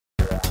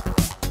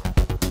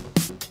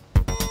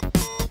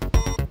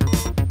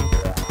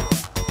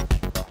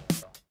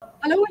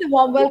Hello and a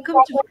warm welcome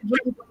to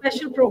the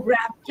special program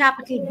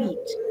Capital Beat.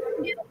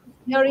 India is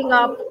gearing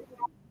up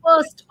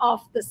first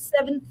of the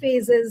 7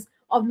 phases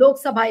of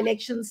Lok Sabha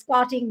elections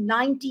starting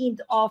 19th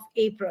of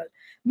April.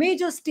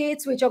 Major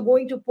states which are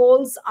going to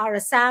polls are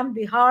Assam,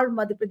 Bihar,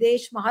 Madhya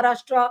Pradesh,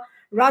 Maharashtra,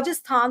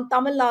 Rajasthan,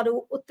 Tamil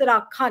Nadu,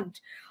 Uttarakhand.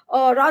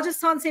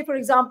 Rajasthan, say for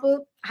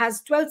example,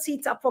 has 12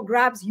 seats up for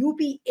grabs, UP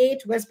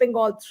 8, West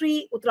Bengal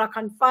 3,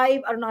 Uttarakhand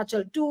 5,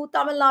 Arunachal 2,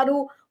 Tamil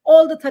Nadu,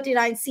 all the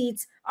 39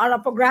 seats are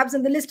up for grabs,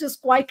 and the list is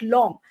quite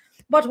long.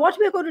 But what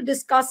we're going to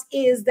discuss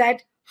is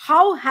that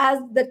how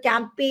has the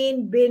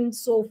campaign been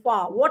so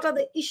far? What are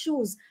the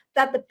issues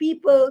that the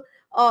people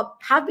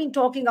have been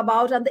talking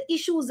about and the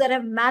issues that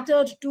have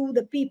mattered to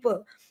the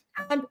people?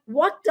 And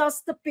what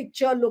does the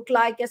picture look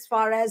like as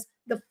far as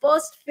the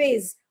first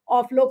phase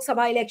of Lok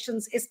Sabha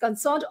elections is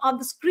concerned? On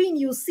the screen,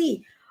 you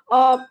see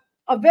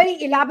a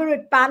very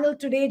elaborate panel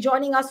today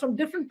joining us from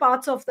different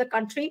parts of the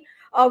country.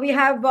 We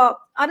have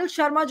Anil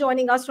Sharma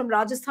joining us from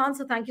Rajasthan.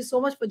 So thank you so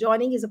much for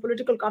joining. He's a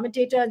political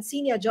commentator and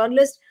senior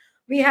journalist.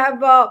 We have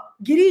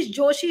Girish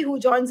Joshi, who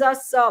joins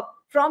us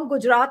from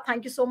Gujarat.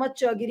 Thank you so much,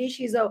 Girish.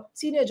 He's a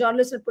senior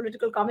journalist and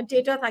political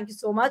commentator. Thank you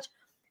so much.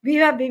 We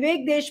have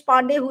Vivek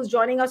Deshpande, who's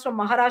joining us from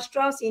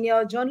Maharashtra,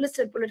 senior journalist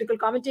and political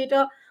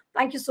commentator.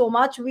 Thank you so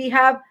much. We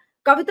have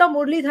Kavita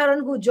Murlidharan,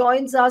 who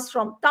joins us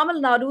from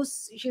Tamil Nadu.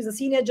 She's a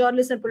senior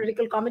journalist and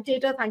political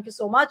commentator. Thank you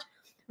so much.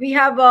 We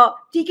have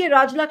TK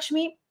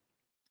Rajlakshmi,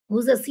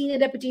 who's a senior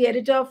deputy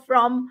editor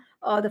from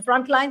the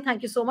Frontline.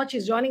 Thank you so much.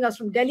 He's joining us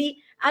from Delhi.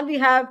 And we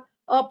have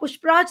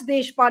Pushpraj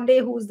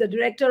Deshpande, who's the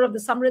director of the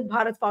Samrid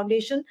Bharat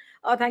Foundation.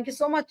 Thank you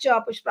so much,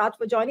 Pushpraj,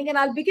 for joining. And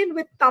I'll begin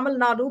with Tamil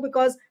Nadu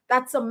because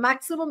that's a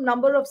maximum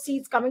number of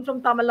seats coming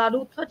from Tamil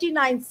Nadu,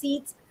 39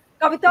 seats.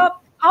 Kavita,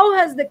 how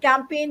has the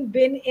campaign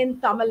been in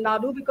Tamil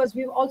Nadu? Because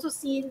we've also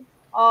seen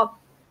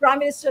Prime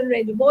Minister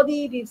Narendra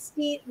Modi,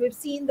 we've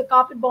seen the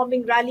carpet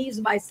bombing rallies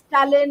by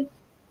Stalin,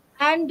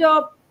 and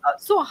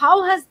so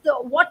how has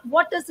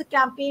what does the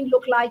campaign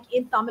look like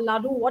in Tamil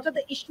Nadu? What are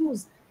the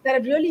issues that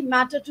have really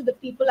mattered to the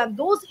people and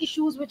those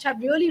issues which have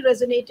really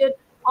resonated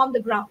on the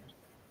ground?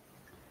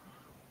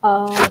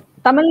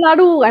 Tamil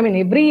Nadu, I mean,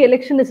 every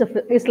election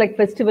is like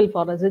festival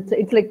for us.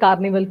 It's like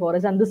carnival for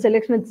us, and this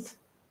election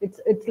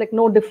it's like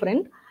no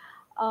different.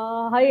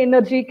 High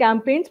energy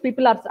campaigns.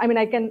 People are. I mean,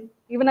 I can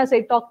even as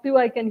I talk to you,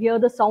 I can hear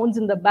the sounds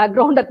in the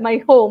background at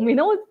my home.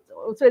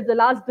 So it's the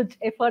last ditch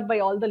effort by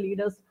all the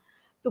leaders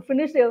to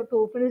finish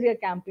their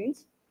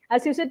campaigns.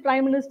 As you said,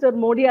 Prime Minister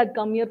Modi had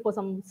come here for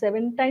some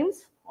 7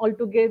 times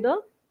altogether.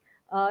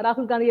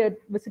 Rahul Gandhi had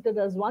visited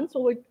us once.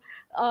 So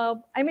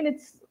I mean,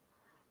 it's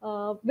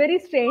very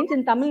strange.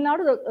 In Tamil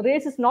Nadu, the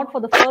race is not for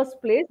the first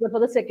place, but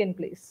for the second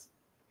place.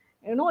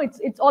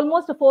 It's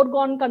almost a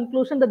foregone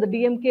conclusion that the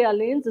DMK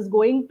alliance is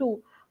going to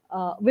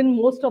win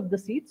most of the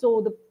seats.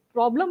 So the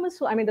problem is,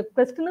 I mean, the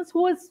question is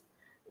who is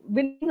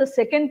winning the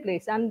second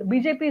place, and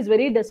BJP is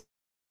very desperate.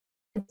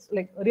 It's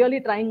like really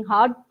trying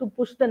hard to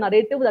push the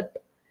narrative that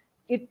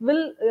it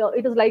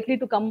is likely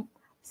to come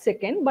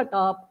second. But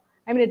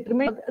I mean, it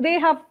remains. They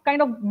have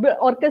kind of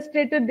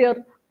orchestrated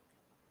their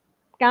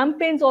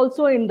campaigns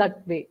also in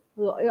that way.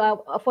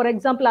 For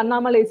example,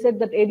 Annamalai said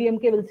that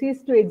ADMK will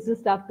cease to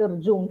exist after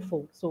June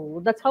 4.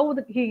 So that's how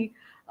he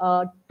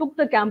took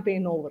the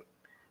campaign over.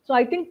 So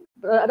I think,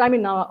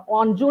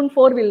 on June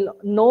 4, we'll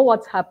know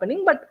what's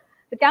happening. But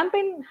the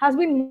campaign has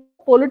been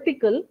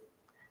political.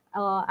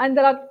 And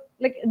there are,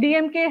 like,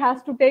 DMK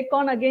has to take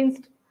on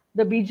against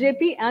the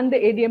BJP and the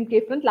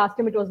ADMK front. Last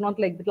time it was not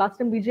like that. Last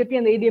time BJP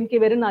and the ADMK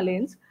were in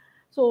alliance.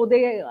 So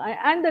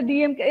and the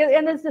DMK,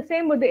 and it's the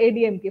same with the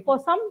ADMK. For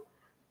some,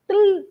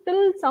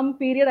 till some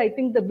period, I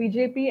think the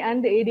BJP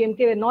and the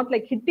ADMK were not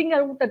like hitting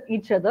out at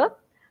each other.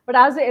 But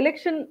as the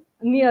election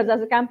nears,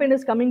 as the campaign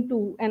is coming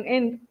to an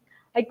end,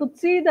 I could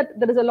see that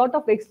there is a lot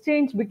of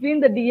exchange between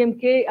the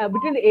DMK,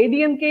 between the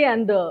ADMK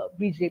and the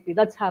BJP.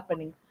 That's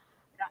happening.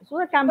 So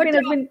the campaign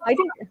has been, I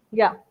think,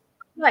 yeah.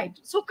 Right.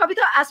 So,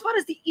 Kavita, as far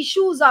as the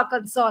issues are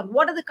concerned,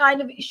 what are the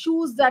kind of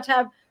issues that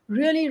have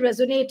really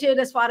resonated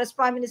as far as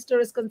Prime Minister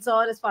is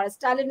concerned, as far as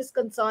Stalin is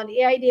concerned,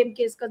 AIDMK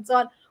is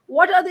concerned?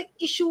 What are the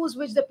issues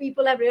which the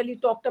people have really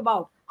talked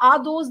about?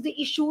 Are those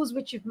the issues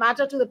which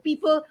matter to the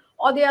people,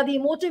 or they are the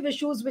emotive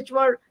issues which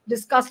were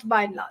discussed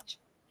by and large?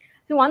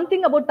 So one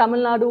thing about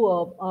Tamil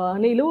Nadu,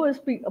 Neelu, is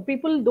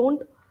people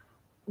don't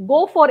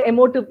go for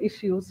emotive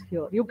issues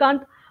here. You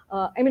can't.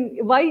 I mean,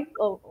 why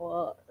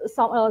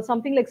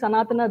something like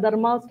Sanatana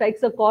Dharma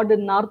strikes a chord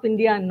in North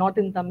India and not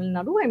in Tamil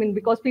Nadu? I mean,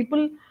 because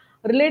people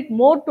relate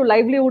more to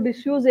livelihood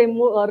issues, they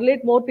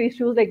relate more to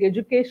issues like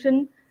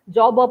education,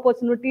 job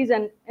opportunities,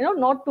 and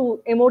not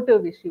to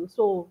emotive issues.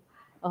 So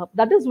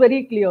that is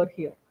very clear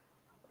here.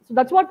 So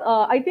that's what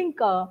I think.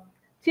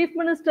 Chief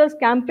Minister's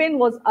campaign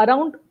was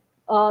around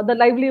the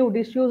livelihood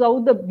issues. How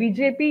the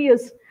BJP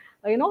is,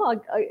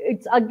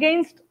 it's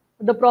against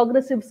the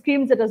progressive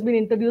schemes that has been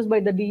introduced by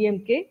the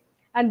DMK,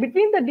 and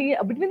between the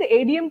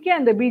ADMK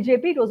and the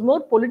BJP, it was more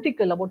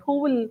political about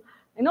who will,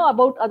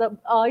 about other.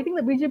 I think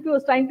the BJP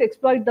was trying to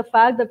exploit the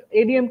fact that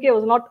ADMK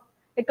was not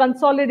a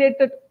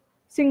consolidated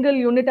single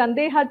unit, and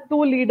they had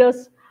two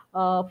leaders,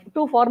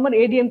 two former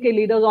ADMK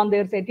leaders on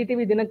their side,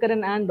 TTV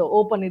Dinakaran and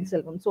O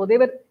Pannirselvam. So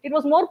it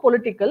was more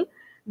political.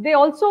 They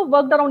also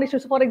worked around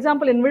issues. For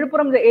example, in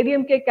Viluppuram, the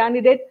ADMK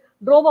candidate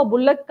drove a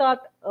bullock cart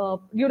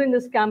during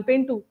this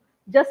campaign to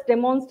just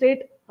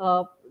demonstrate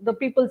the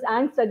people's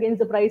angst against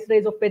the price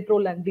rise of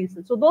petrol and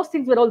diesel. So those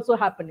things were also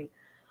happening.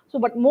 So,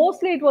 but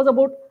mostly it was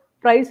about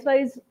price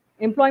rise,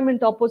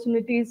 employment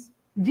opportunities,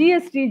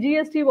 GST.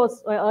 GST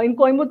was in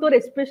Coimbatore,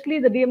 especially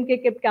the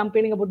DMK kept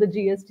campaigning about the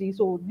GST.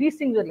 So these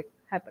things were like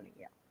happening.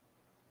 Yeah.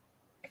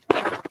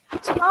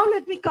 So now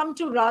let me come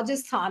to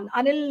Rajasthan.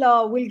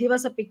 Anil will give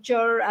us a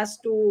picture as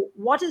to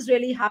what is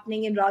really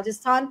happening in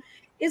Rajasthan.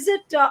 Is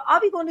it, are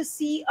we going to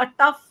see a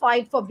tough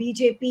fight for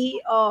BJP?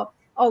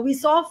 We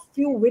saw a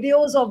few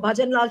videos of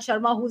Bhajan Lal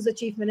Sharma, who's the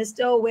chief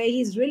minister, where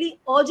he's really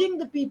urging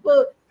the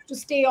people to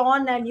stay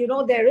on. And, you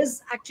know, there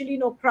is actually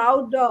no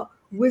crowd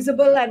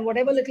visible, and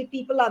whatever little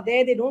people are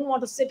there, they don't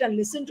want to sit and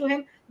listen to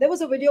him. There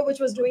was a video which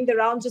was doing the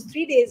round just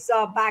 3 days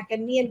back,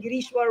 and me and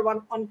Girish were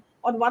on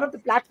one of the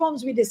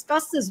platforms. We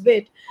discussed this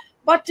bit.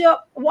 But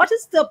what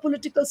is the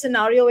political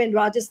scenario in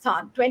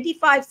Rajasthan?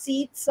 25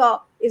 seats.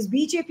 Is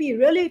BJP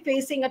really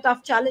facing a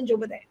tough challenge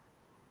over there?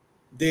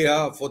 They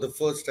are, for the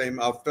first time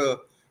after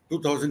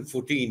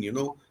 2014. You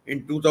know,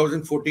 in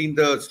 2014,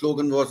 the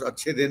slogan was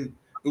Achhe Din.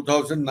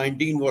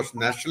 2019 was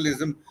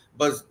nationalism.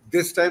 But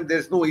this time,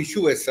 there's no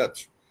issue as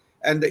such.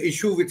 And the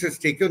issue which has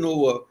taken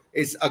over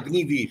is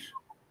Agniveer.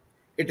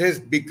 It has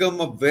become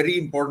a very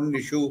important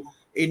issue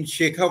in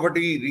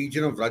Shekhawati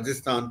region of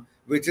Rajasthan,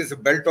 which is a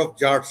belt of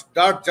Jats.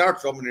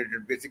 Jats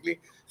dominated,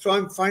 basically. So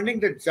I'm finding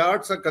that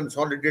Jats are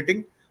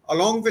consolidating.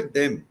 Along with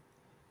them,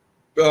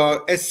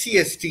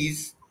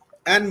 SC/STs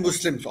and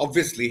Muslims,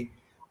 obviously,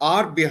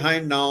 are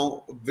behind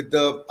now with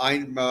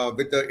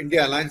the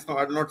India Alliance. Now,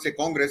 I will not say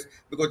Congress,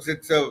 because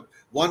it's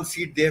one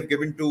seat they have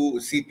given to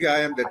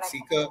CPIM, that's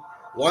Sikha,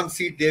 one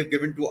seat they have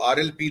given to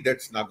RLP,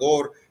 that's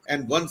Nagaur,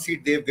 and one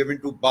seat they have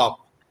given to BAP,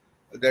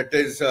 that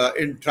is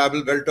in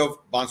tribal belt of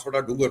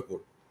Banswara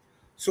Dungarpur.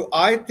 So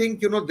I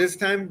think, you know, this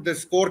time the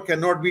score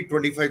cannot be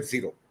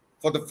 25-0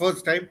 for the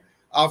first time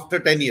after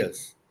 10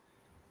 years.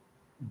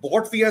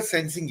 What we are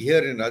sensing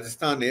here in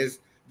Rajasthan is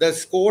the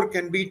score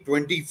can be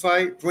 20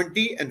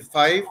 and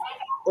 5,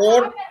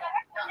 or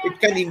it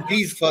can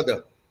increase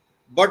further.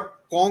 But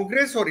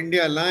Congress or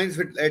India Alliance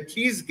will at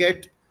least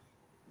get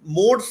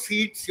more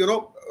seats, you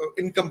know,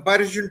 in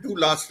comparison to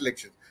last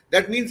election.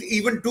 That means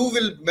even two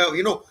will,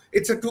 you know,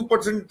 it's a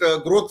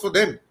 2% growth for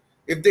them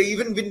if they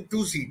even win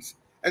 2 seats.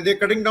 And they're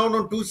cutting down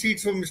on 2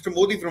 seats from Mr.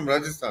 Modi from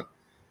Rajasthan.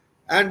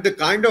 And the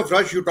kind of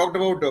rush you talked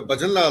about,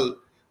 Bhajan Lal.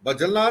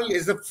 Bhajan Lal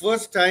is the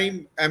first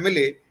time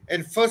MLA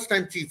and first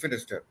time chief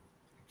minister.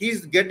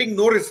 He's getting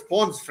no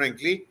response,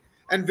 frankly.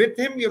 And with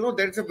him, you know,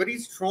 there's a very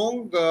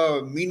strong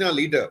Meena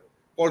leader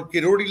called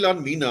Kirodi Lal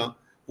Meena,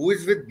 who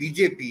is with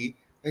BJP.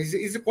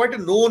 He's quite a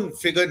known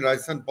figure in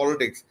Rajasthan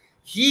politics.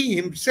 He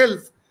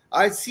himself,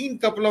 I've seen a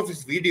couple of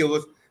his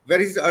videos where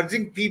he's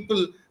urging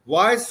people,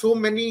 why so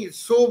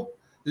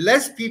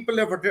less people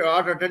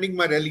are attending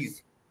my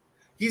rallies.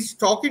 He's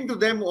talking to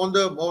them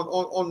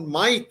on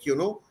mic, you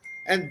know,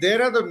 and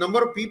there are the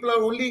number of people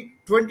are only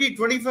 20,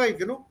 25,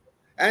 you know,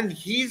 and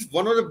he's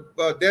one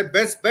of their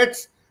best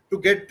bets to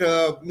get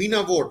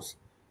Meena votes,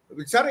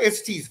 which are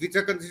STs, which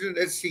are considered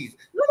STs.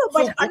 No,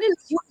 but so, Anil,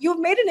 you've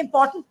made an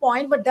important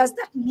point, but does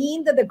that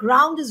mean that the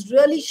ground is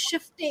really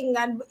shifting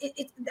and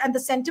and the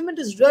sentiment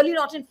is really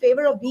not in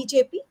favor of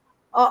BJP?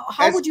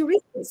 How would you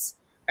read this?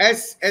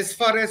 As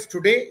far as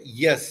today,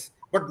 yes,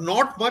 but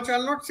not much.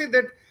 I'll not say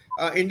that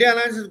India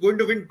Alliance is going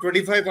to win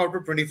 25 out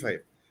of 25.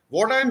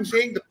 What I'm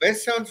saying, the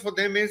best chance for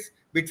them is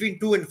between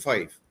 2 and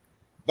 5.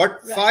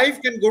 But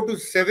 5 can go to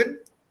 7.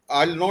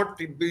 I'll not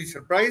be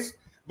surprised,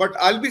 but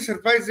I'll be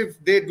surprised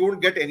if they don't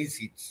get any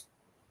seats.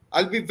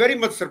 I'll be very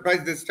much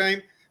surprised this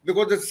time,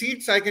 because the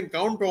seats I can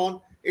count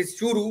on is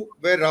Churu,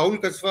 where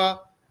Rahul Kaswa,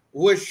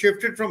 who has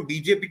shifted from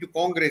BJP to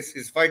Congress,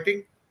 is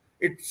fighting.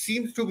 It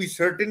seems to be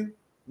certain.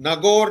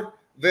 Nagaur,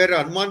 where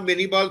Hanuman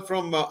Benibal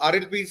from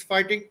RLP is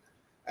fighting,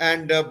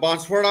 and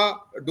Banswara,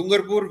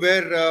 Dungarpur,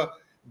 where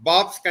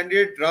BAP's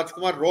candidate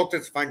Rajkumar Roth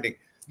is fighting.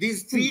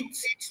 These 3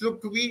 seats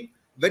look to be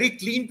very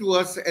clean to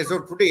us as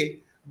of today,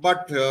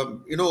 but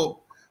you know,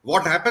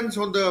 what happens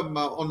on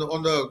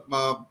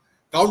the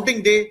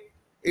counting day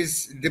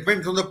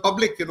depends on the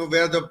public, you know,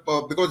 where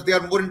because they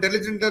are more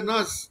intelligent than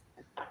us.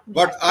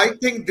 But I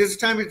think this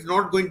time it's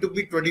not going to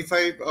be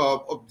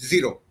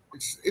 25-0.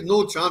 It's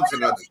no chance in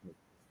Rajasthan.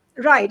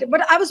 Right.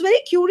 But I was very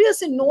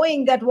curious in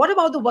knowing that what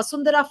about the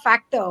Vasundhara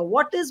factor?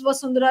 What is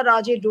Vasundhara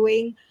Raje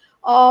doing?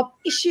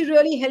 Is she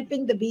really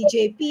helping the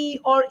BJP,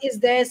 or is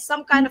there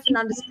some kind of an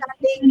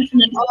understanding?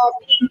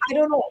 I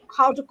don't know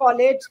how to call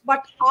it,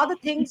 but are the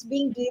things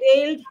being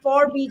derailed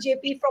for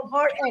BJP from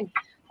her end?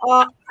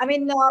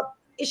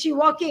 Is she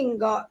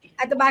working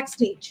at the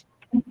backstage?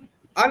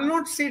 I'll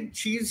not say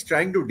she's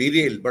trying to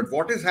derail, but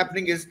what is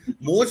happening is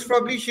most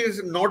probably she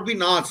has not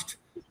been asked,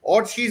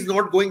 or she's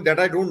not going, that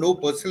I don't know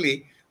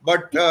personally.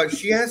 but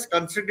she has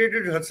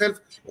concentrated herself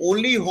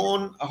only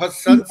on her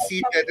son's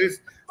seat, that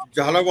is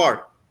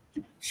Jhalawad.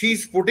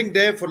 She's putting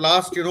there for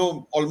last,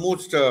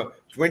 almost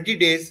 20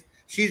 days.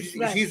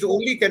 Right. She's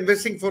only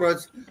canvassing for her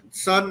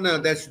son,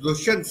 that's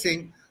Dushyant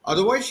Singh.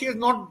 Otherwise, she has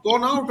not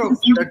gone out of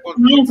that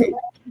constituency.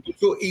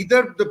 So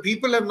either the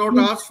people have not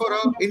asked for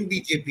her in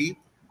BJP,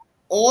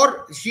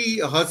 or she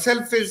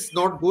herself is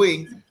not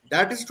going.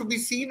 That is to be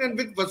seen. And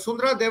with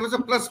Vasundhara, there was a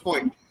plus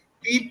point.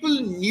 People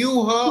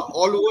knew her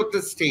all over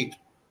the state.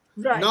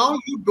 Right. Now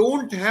you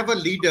don't have a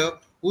leader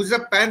who's a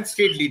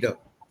pan-state leader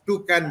to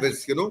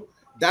canvass. And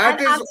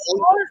That is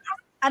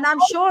I'm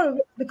all. sure,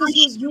 because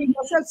you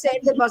yourself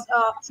said that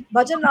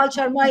Bhajan Lal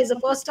Sharma is a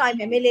first-time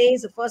MLA,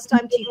 is a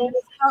first-time chief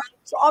minister.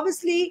 So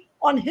obviously,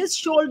 on his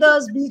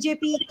shoulders,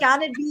 BJP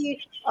can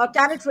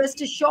it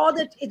rest assured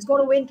that it's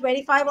going to win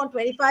 25 on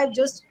 25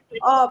 just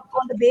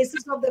on the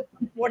basis of the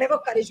whatever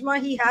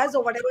charisma he has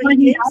or whatever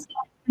he claims?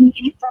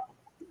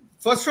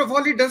 First of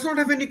all, he does not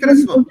have any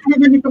charisma.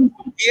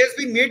 He has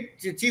been made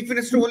chief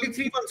minister only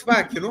 3 months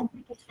back.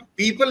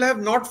 People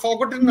have not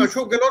forgotten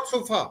Ashok Gehlot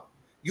so far.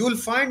 You will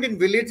find in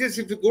villages,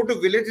 if you go to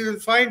villages, you'll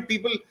find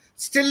people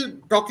still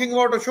talking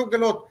about Ashok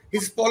Gehlot,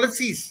 his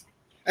policies.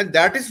 And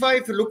that is why,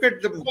 if you look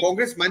at the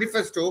Congress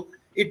manifesto,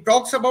 it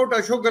talks about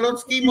Ashok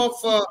Gehlot's scheme of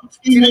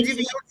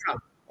Chiranjeevi Yojana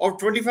of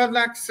 25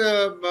 lakhs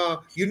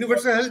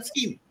universal health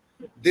scheme.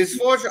 This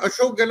was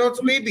Ashok Gehlot's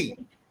baby.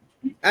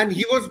 And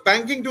he was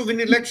banking to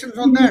win elections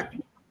on that.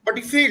 But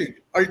he failed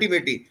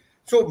ultimately.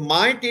 So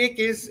my take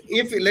is,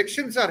 if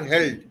elections are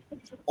held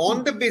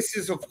on the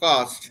basis of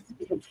caste,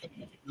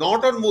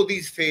 not on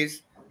Modi's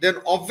face, then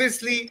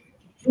obviously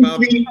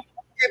BJP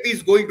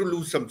is going to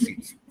lose some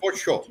seats, for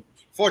sure.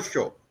 For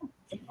sure.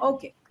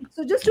 Okay.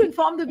 So just to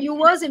inform the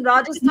viewers, in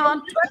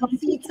Rajasthan, 12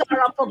 seats are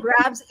up for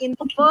grabs in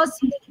the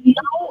first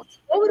now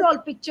overall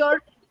picture.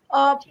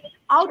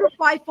 Out of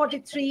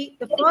 543,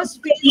 the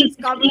first phase is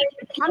covering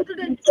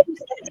 102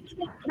 seats.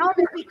 Now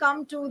let me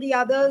come to the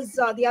others,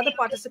 the other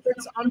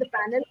participants on the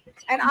panel,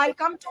 and I'll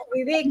come to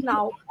Vivek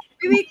now.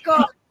 Vivek,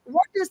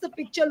 what does the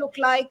picture look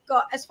like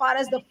as far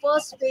as the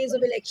first phase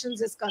of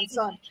elections is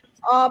concerned?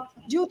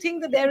 Do you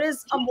think that there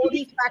is a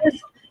Modi factor?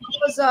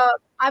 Because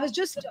I was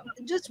just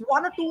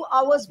 1 or 2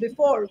 hours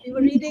before, we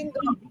were reading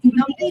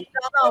Navneet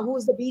Rana, who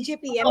is the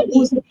BJP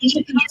MP, has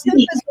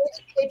made a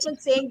statement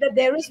saying that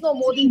there is no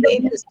Modi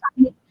wave this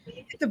time.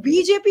 If the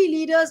BJP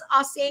leaders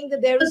are saying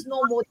that there is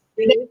no Modi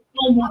wave,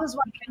 what is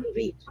one can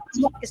read?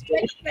 Is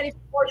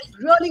 2024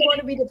 really going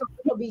to be difficult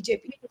for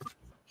BJP?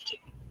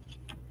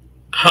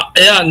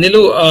 Yeah,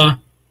 Nilu,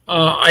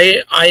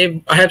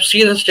 I have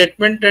seen her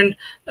statement, and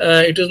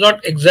it is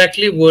not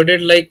exactly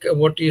worded like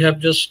what you have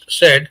just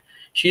said.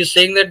 She is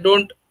saying that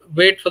don't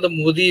wait for the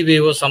Modi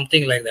wave or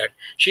something like that.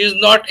 She is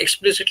not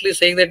explicitly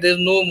saying that there is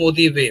no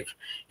Modi wave.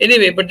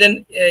 Anyway, but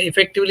then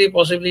effectively,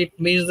 possibly it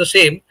means the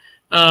same.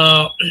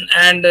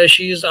 And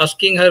she is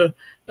asking her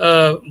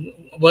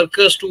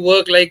workers to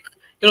work like,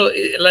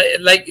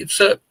 like it's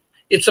a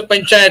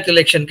panchayat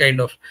election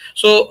kind of.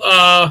 So,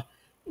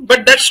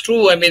 but that's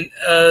true. I mean,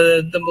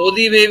 the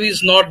Modi wave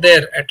is not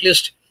there, at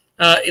least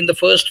in the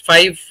first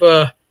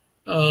 5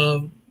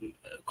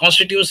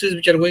 constituencies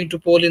which are going to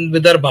poll in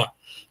Vidarbha.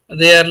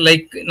 They are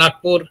like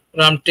Nagpur,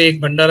 Ramtek,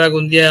 Bhandara,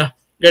 Gondia,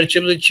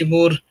 Gadchiroli,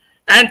 Chimur,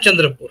 and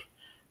Chandrapur.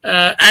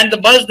 And the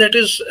buzz that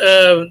is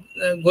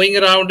going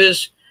around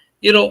is,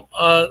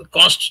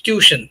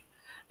 constitution,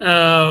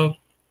 and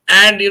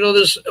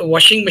this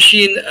washing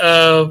machine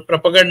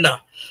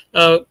propaganda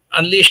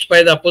unleashed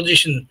by the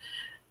opposition.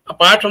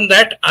 Apart from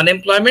that,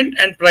 unemployment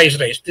and price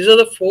rise. These are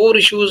the 4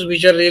 issues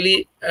which are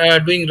really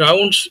doing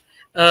rounds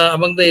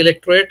among the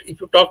electorate. If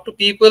you talk to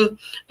people,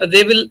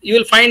 you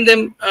will find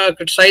them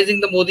criticizing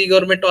the Modi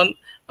government on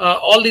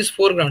all these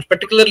 4 grounds.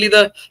 Particularly,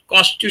 the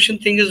constitution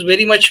thing is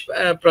very much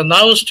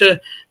pronounced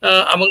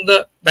among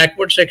the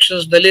backward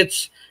sections,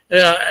 Dalits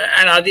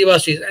and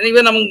Adivasis, and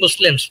even among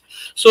Muslims.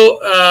 So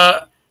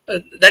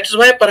that is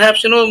why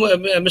perhaps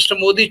Mr.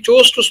 Modi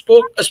chose to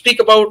speak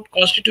about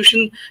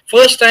constitution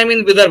first time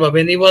in Vidarbha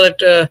when he was at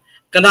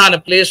Kanhan, a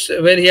place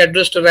where he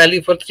addressed a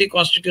rally for 3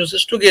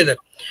 constituencies together.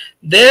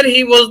 There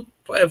he was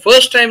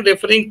first time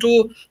referring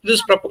to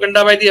this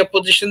propaganda by the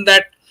opposition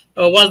that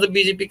once the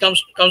BJP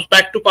comes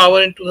back to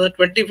power in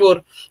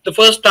 2024, the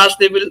first task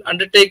they will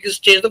undertake is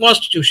change the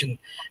constitution.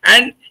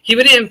 And he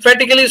very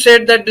emphatically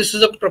said that this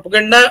is a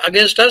propaganda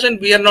against us and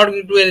we are not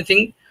going to do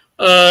anything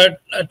to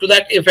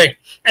that effect.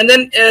 And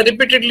then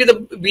repeatedly the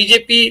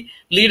BJP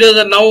leaders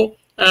are now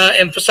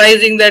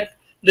emphasizing that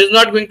there's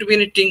not going to be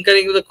any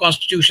tinkering with the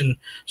constitution.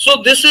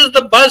 So this is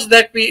the buzz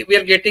that we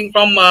are getting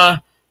from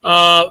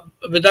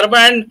Vidarbha.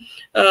 And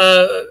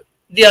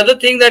the other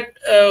thing that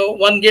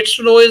one gets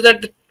to know is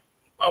that the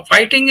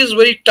fighting is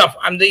very tough,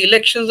 and the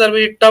elections are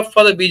very tough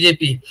for the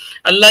BJP.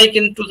 Unlike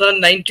in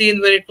 2019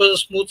 where it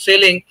was smooth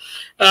sailing,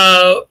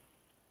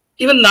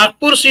 even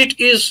Nagpur seat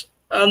is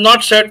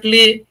not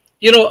certainly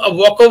a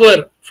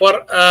walkover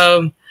for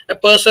a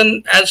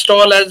person as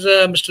tall as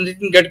Mr.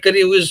 Nitin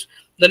Gadkari, who is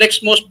the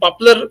next most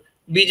popular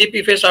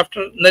BJP face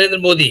after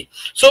Narendra Modi.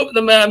 So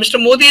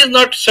Mr. Modi is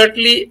not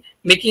certainly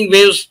making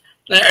waves,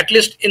 at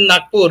least in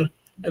Nagpur,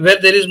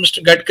 where there is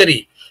Mr.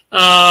 Gadkari.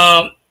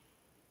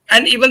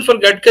 And even for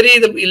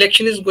Gadkari, the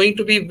election is going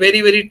to be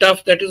very, very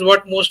tough. That is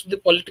what most of the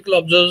political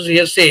observers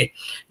here say.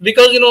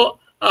 Because,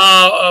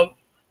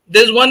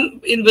 there's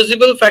one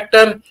invisible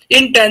factor,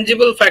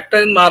 intangible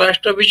factor in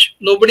Maharashtra, which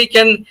nobody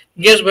can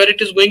guess where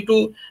it is going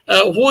to,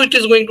 who it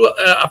is going to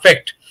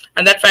affect.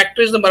 And that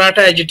factor is the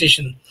Maratha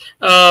agitation.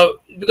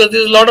 Because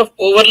there's a lot of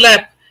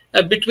overlap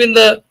between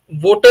the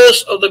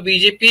voters of the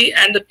BJP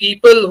and the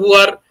people who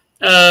are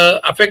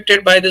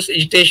affected by this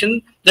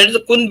agitation. That is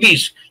the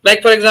Kunbis.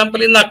 Like, for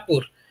example, in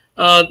Nagpur.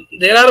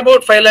 There are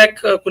about 5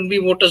 lakh Kunbi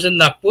voters in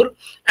Nagpur,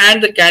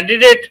 and the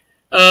candidate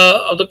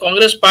of the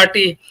Congress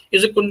party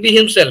is a Kunbi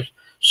himself.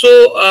 So,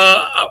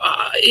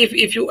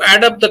 if you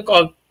add up the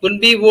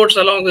Kunbi votes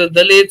along with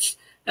the Dalits,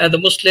 the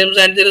Muslims,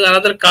 and there is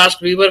another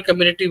caste weaver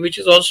community which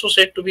is also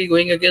said to be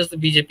going against the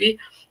BJP,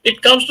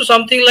 it comes to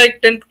something like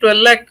 10 to 12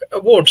 lakh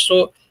votes.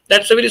 So,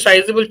 that's a very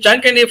sizable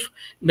chunk, and if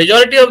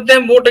majority of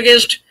them vote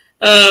against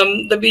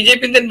the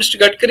BJP, then Mr.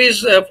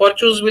 Gadkari's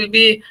fortunes will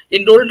be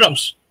in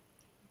doldrums.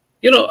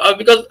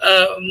 Because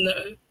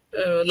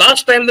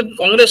last time the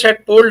Congress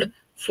had polled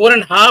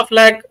 4.5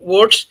 lakh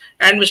votes,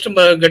 and Mr.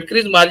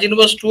 Gadkari's margin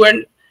was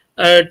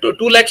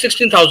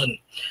 2,16,000.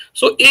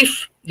 So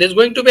if there's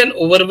going to be an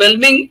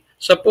overwhelming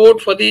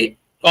support for the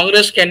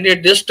Congress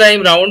candidate this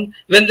time round,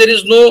 when there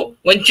is no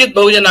Vanchit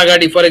Bahujan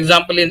Aghadi, for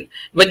example, in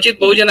Vanchit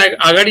Bahujan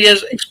Aghadi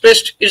has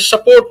expressed its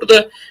support to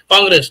the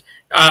Congress.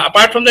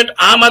 Apart from that,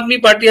 Aam Aadmi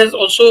Party has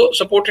also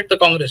supported the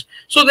Congress.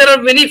 So there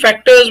are many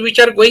factors which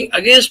are going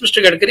against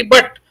Mr. Gadkari,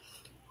 but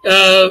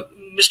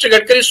Mr.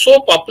 Gadkari is so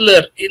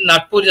popular in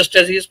Nagpur, just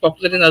as he is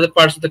popular in other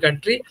parts of the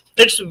country,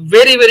 it's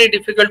very, very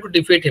difficult to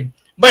defeat him.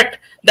 But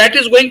that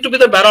is going to be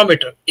the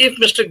barometer. If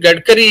Mr.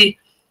 Gadkari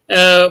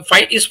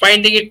is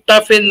finding it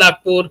tough in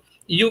Nagpur,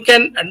 you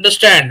can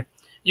understand,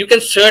 you can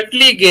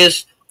certainly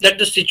guess that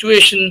the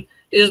situation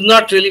is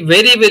not really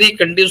very, very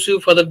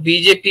conducive for the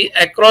BJP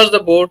across the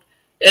board,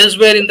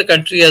 elsewhere in the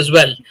country as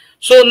well.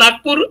 So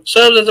Nagpur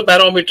serves as a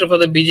barometer for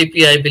the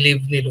BJP, I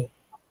believe, Neelu.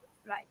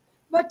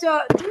 But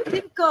do you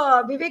think,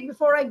 Vivek,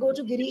 before I go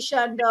to Girish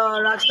and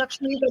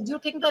Rajlakshmi, do you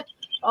think that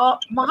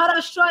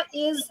Maharashtra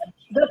is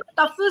the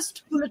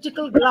toughest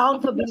political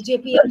ground for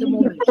BJP at the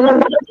moment?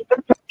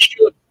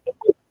 Sure.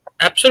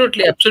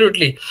 Absolutely,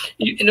 absolutely.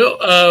 Even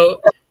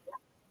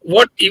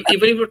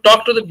if you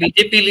talk to the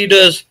BJP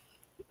leaders,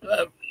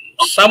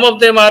 some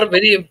of them are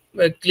very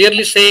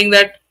clearly saying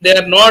that they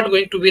are not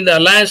going to win, the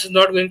alliance is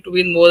not going to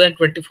win more than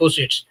 24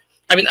 seats.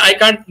 I mean, I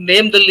can't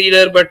name the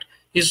leader, but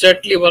he's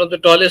certainly one of the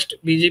tallest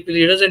BJP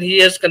leaders, and he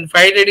has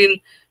confided in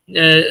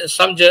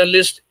some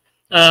journalists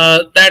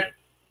that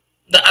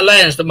the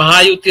alliance, the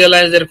Mahayuti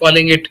alliance, they're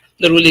calling it,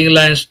 the ruling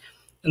alliance,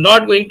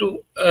 not going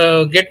to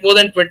get more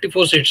than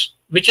 24 seats,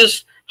 which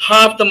is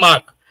half the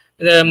mark.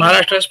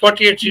 Maharashtra has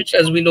 48 seats,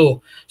 as we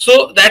know.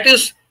 So that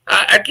is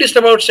at least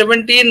about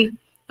 17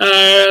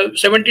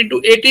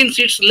 to 18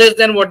 seats less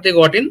than what they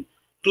got in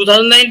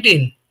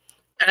 2019.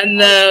 And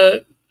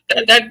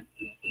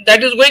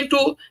that is going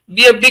to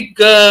be a big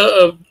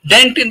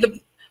dent in the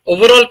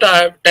overall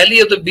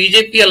tally of the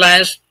BJP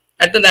alliance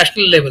at the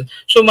national level.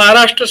 So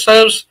Maharashtra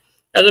serves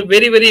as a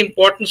very, very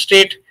important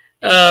state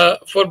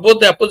for both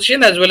the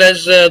opposition as well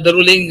as the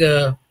ruling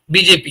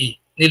BJP,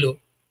 Neelu.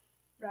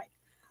 Right.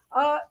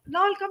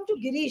 Now I'll come to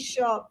Girish.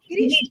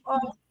 Girish,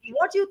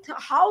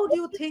 how do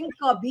you think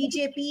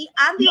BJP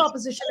and the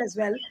opposition as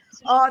well,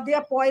 they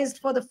are poised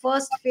for the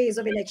first phase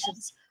of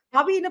elections?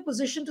 Are we in a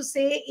position to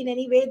say in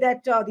any way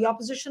that the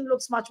opposition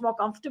looks much more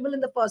comfortable in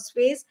the first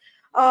phase?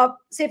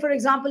 Say, for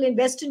example, in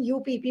Western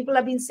UP, people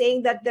have been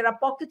saying that there are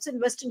pockets in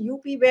Western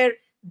UP where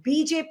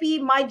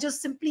BJP might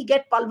just simply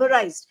get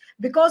pulverized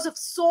because of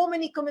so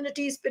many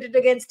communities pitted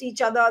against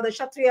each other, the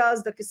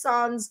Kshatriyas, the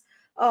Kisans,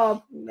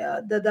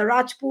 the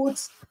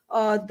Rajputs,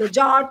 the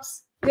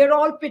Jats. They're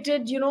all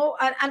pitted,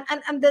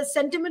 and the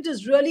sentiment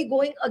is really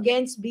going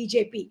against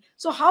BJP.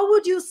 So how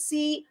would you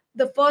see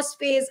the first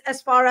phase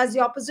as far as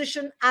the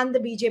opposition and the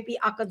BJP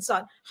are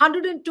concerned?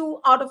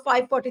 102 out of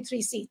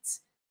 543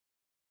 seats.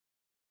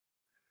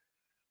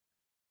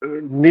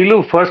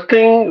 Neelu, first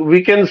thing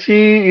we can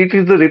see, it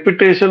is the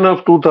repetition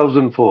of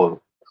 2004.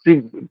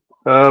 See,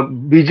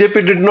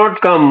 BJP did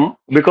not come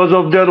because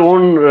of their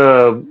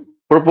own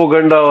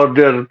propaganda or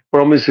their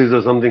promises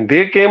or something.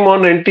 They came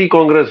on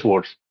anti-Congress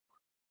votes.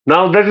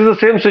 Now that is the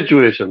same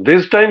situation.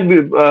 This time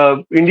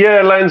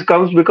India Alliance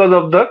comes because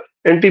of the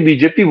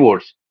anti-BJP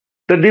votes.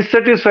 The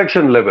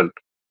dissatisfaction level.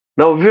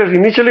 Now we are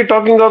initially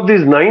talking of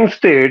these 9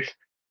 states.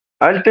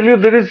 I'll tell you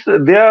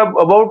they are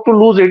about to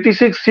lose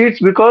 86 seats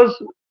because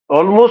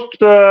almost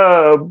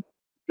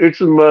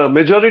its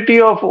majority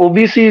of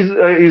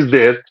OBCs is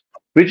there,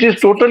 which is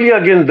totally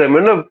against them.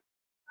 Allow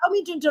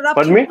me to interrupt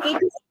Pardon you. Me?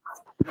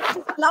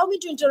 Allow me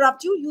to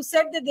interrupt you. You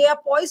said that they are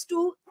poised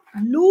to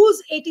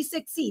lose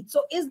 86 seats.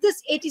 So is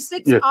this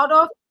 86 out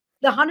of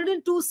the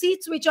 102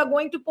 seats which are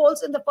going to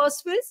polls in the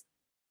first phase?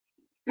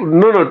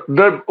 No.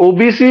 The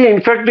OBC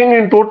infecting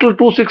in total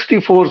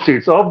 264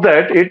 seats. Of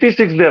that,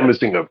 86 they are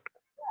missing out.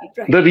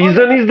 Right. The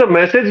reason is the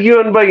message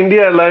given by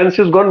India Alliance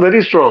has gone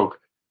very strong.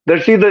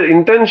 That see, the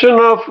intention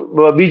of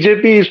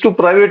BJP is to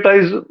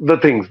privatize the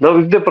things. Now,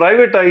 if they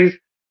privatize,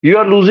 you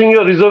are losing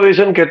your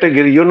reservation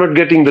category. You're not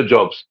getting the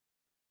jobs.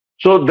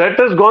 So that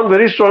has gone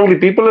very strongly.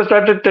 People have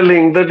started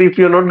telling that if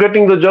you're not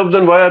getting the jobs,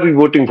 then why are we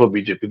voting for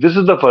BJP? This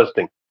is the first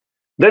thing.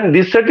 Then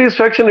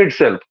dissatisfaction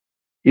itself.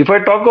 If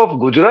I talk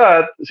of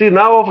Gujarat, see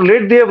now of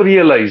late they have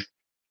realized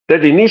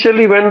that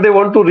initially when they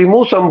want to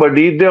remove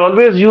somebody, they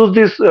always use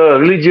this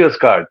religious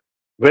card.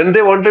 When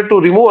they wanted to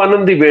remove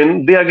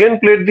Anandiben, they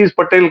again played these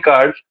Patel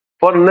cards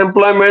for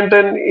unemployment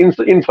and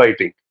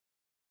infighting.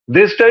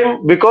 This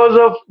time, because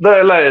of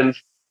the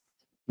alliance,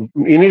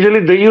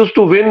 initially they used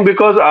to win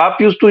because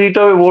AAP used to eat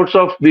away votes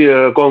of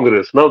the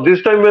Congress. Now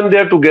this time when they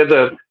are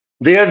together,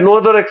 they had no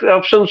other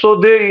option, so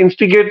they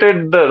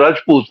instigated the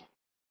Rajputs,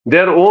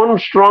 their own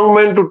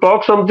strongmen, to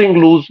talk something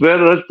loose, where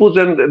Rajputs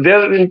and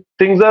their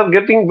things are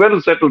getting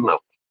well settled now.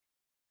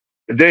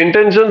 Their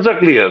intentions are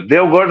clear. They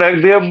have got,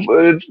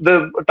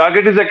 the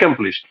target is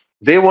accomplished.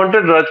 They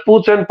wanted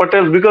Rajputs and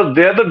Patels because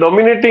they are the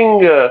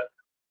dominating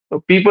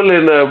people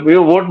in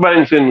vote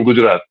banks in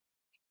Gujarat.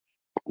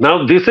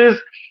 Now this is,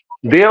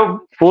 they have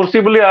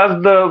forcibly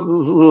asked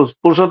the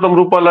Purushottam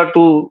Rupala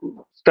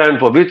to stand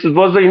for, which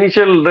was the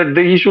initial that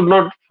he should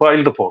not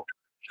file the form.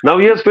 Now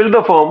he has filled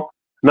the form.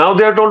 Now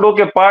they are told,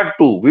 okay, part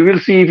 2. We will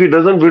see if he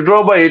doesn't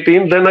withdraw by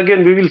 18, then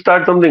again we will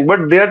start something.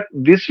 But they are,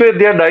 this way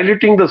they are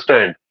diluting the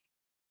stand.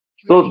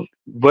 So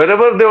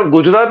wherever they are,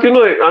 Gujarat,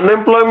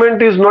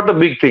 unemployment is not a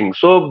big thing.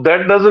 So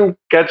that doesn't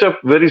catch up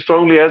very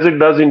strongly as it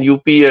does in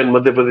UP and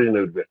Madhya Pradesh and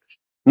everywhere.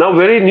 Now,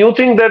 very new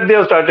thing that they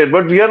have started,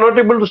 but we are not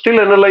able to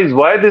still analyze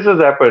why this has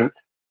happened.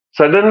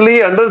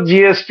 Suddenly, under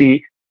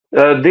GST,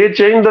 they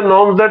changed the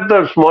norms that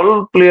the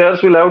small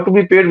players will have to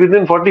be paid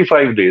within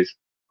 45 days.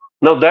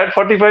 Now, that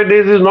 45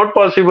 days is not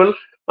possible.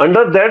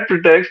 Under that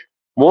pretext,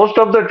 most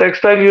of the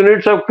textile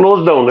units have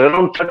closed down.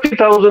 Around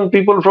 30,000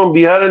 people from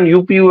Bihar and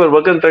UP who are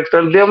working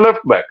textile, they have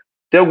left back.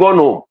 They have gone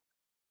home.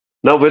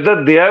 Now,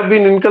 whether they have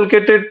been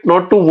inculcated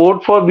not to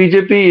vote for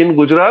BJP in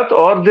Gujarat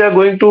or they are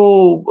going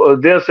to,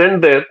 they are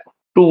sent there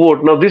to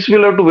vote. Now, this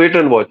will have to wait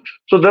and watch.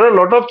 So, there are a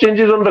lot of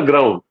changes on the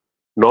ground.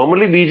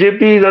 Normally,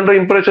 BJP is under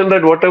impression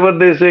that whatever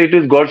they say, it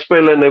is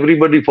gospel and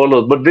everybody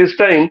follows. But this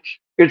time,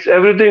 it's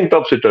everything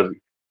topsy-turvy.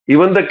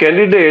 Even the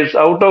candidates,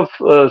 out of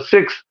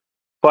 6,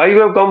 5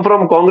 have come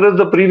from Congress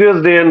the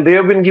previous day and they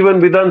have been given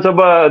Vidhan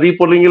Sabha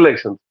repolling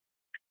elections.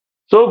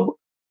 So,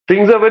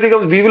 things are very,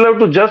 we will have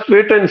to just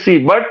wait and see.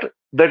 But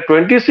that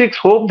 26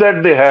 hope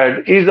that they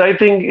had is, I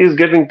think, is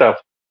getting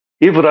tough.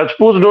 If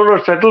Rajputs do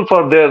not settle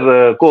for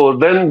their core,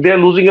 then they are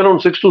losing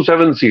around 6 to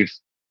 7 seats.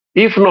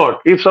 If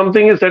not, if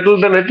something is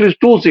settled, then at least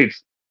 2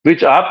 seats, which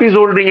AAP is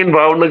holding in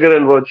Bhavnagar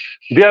and Vach,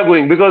 they are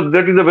going because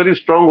that is a very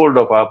strong hold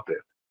of AAP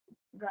there.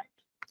 Right.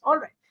 All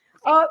right.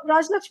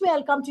 Rajlakshmi,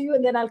 I'll come to you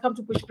and then I'll come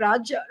to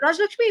Pushpraj.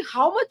 Rajlakshmi,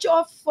 how much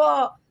of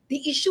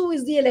the issue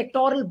is the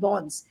electoral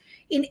bonds?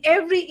 In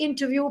every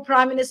interview,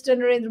 Prime Minister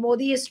Narendra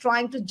Modi is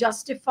trying to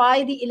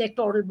justify the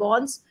electoral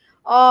bonds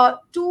to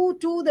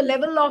the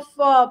level of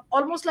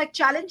almost like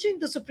challenging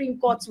the Supreme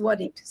Court's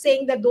verdict,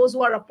 saying that those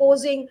who are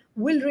opposing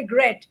will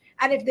regret.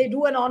 And if they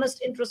do an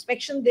honest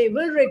introspection, they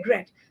will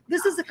regret.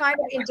 This is the kind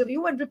of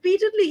interview. And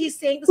repeatedly, he's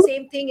saying the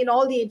same thing in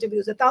all the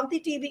interviews. The Tanti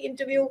TV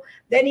interview,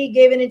 then he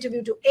gave an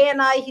interview to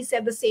ANI. He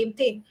said the same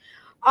thing.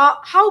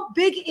 How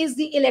big is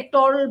the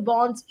electoral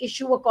bonds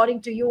issue, according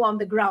to you, on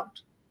the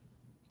ground?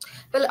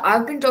 Well,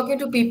 I've been talking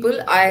to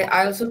people.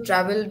 I also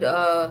traveled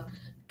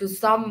to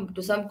some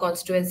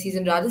constituencies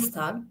in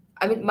Rajasthan.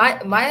 I mean,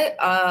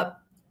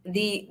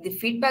 the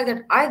feedback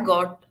that I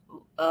got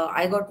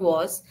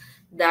was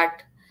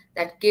that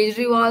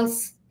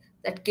Kejriwal's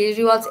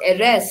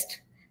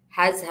arrest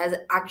has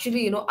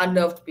actually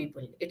unnerved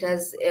people. It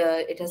has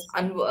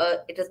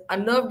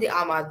unnerved the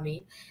Aam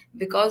Aadmi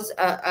because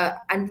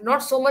and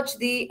not so much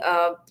the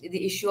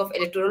issue of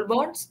electoral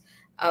bonds.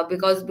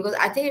 Because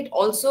I think it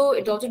also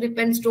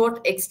depends to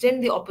what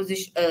extent the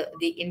opposition,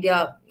 the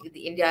India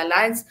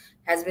Alliance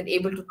has been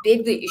able to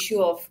take the issue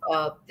of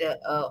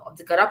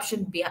the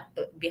corruption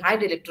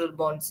behind electoral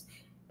bonds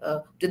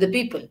to the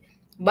people.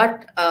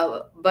 But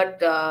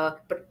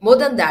more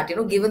than that,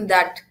 given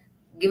that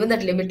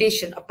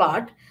limitation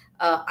apart,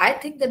 I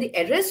think that the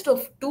arrest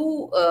of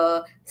 2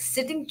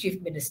 sitting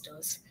chief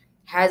ministers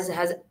has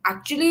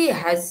actually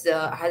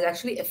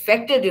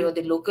affected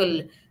the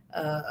local.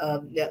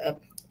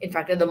 In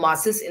fact, the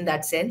masses in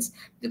that sense,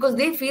 because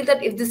they feel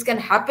that if this can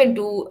happen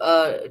to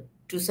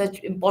such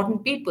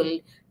important people,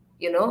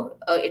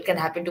 it can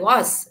happen to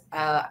us.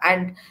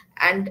 And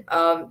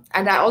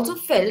I also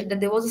felt that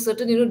there was a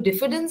certain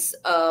diffidence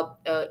among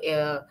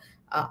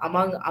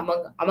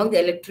the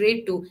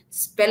electorate to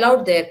spell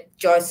out their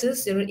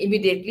choices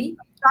immediately.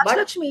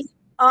 Rajlakshmi,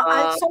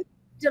 I'll sorry to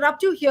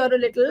interrupt you here a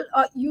little.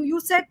 You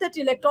said that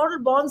electoral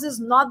bonds is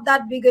not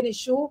that big an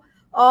issue.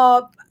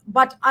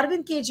 But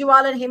Arvind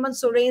Kejriwal and Hemant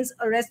Soren's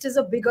arrest is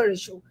a bigger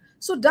issue.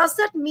 So does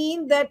that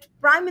mean that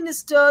Prime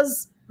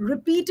Minister's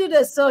repeated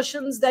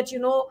assertions that,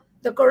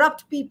 the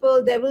corrupt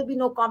people, there will be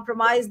no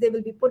compromise, they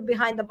will be put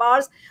behind the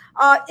bars.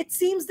 It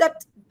seems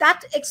that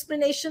that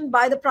explanation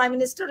by the Prime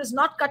Minister is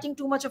not cutting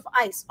too much of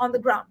ice on the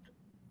ground.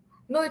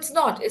 No, it's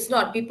not. It's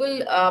not.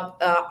 People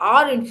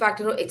are, in fact,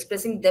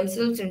 expressing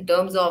themselves in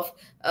terms of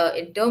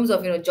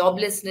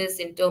joblessness,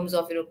 in terms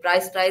of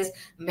price.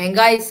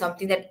 Mengai is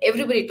something that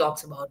everybody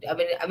talks about. I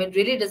mean,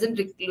 really doesn't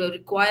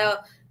require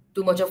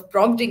too much of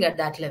prompting at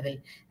that level.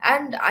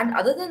 And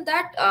other than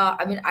that,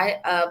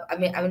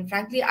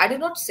 frankly, I do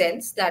not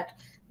sense that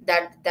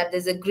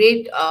there's a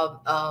great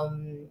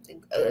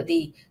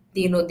the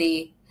you know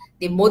the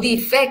Modi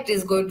effect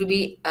is going to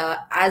be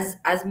as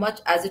much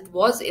as it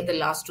was in the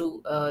last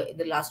two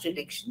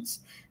elections,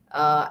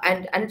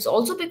 and it's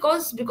also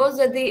because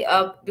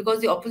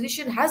the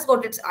opposition has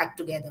got its act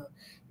together,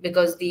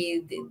 because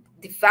the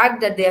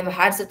fact that they have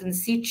had certain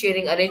seat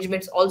sharing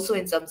arrangements also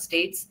in some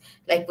states,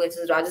 like for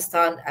instance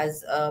Rajasthan,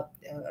 as a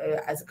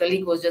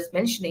colleague was just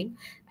mentioning,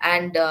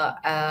 and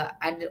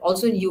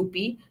also in UP,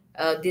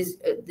 this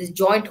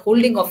joint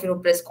holding of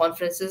press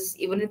conferences,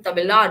 even in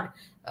Tamil Nadu,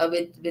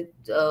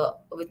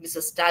 with Mr.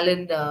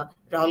 Stalin,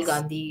 Rahul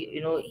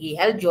Gandhi, he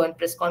held joint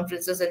press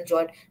conferences and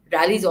joint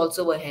rallies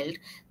also were held.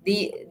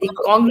 The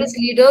Congress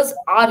leaders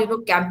are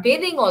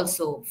campaigning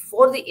also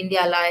for the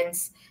India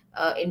Alliance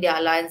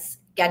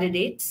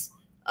candidates.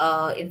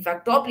 In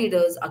fact, top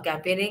leaders are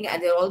campaigning,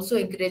 and they're also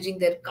encouraging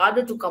their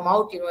cadre to come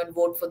out, and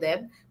vote for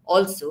them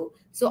also.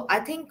 So I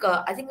think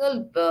a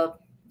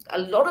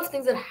lot of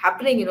things are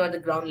happening, at the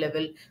ground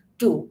level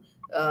too.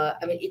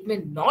 It may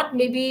not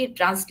maybe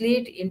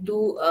translate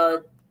into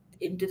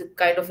the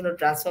kind of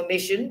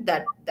transformation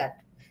that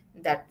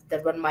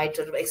one might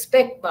sort of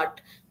expect, but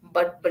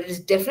it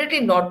is definitely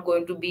not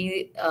going to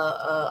be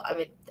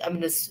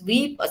a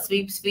sweep,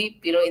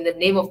 in the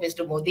name of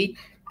Mr. Modi,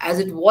 as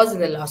it was in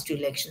the last two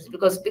elections,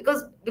 because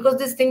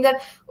this thing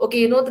that,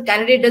 okay, the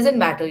candidate doesn't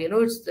matter,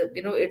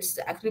 it's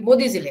actually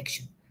Modi's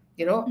election,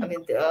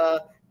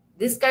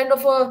 this kind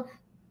of a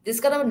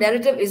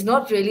narrative is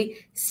not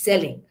really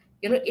selling.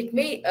 It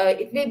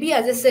may be,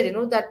 as I said,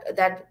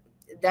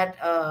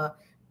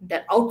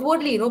 that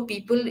outwardly,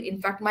 people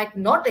in fact might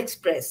not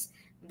express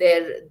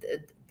their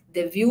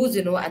views,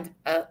 and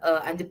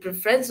the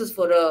preferences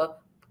for a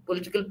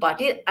political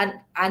party,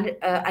 and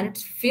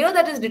it's fear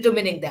that is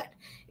determining that.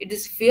 It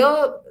is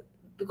fear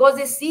because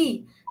they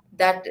see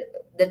that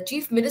the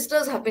chief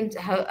ministers have been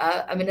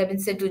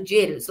sent to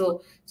jail.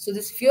 So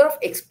this fear of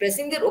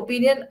expressing their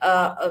opinion,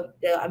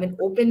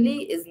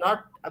 openly is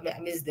not,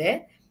 is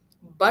there,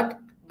 but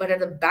at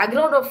the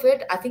background of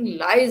it, I think,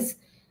 lies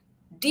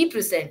deep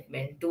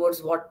resentment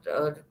towards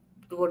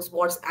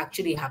what's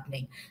actually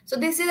happening. So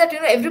they say that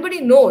everybody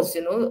knows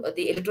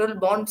the electoral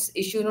bonds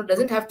issue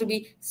doesn't have to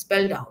be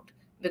spelled out,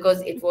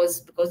 because it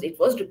was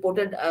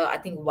reported, I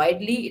think,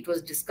 widely. It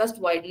was discussed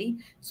widely.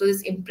 So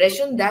this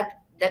impression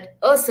that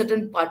a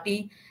certain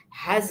party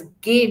has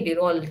gained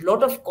a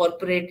lot of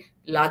corporate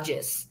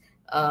largesse,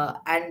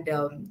 and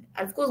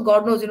of course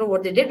God knows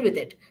what they did with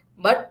it,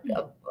 but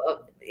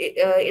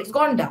it's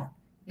gone down.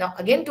 Now,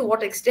 again, to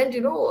what extent,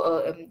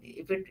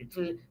 if it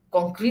will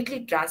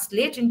concretely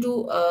translate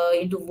into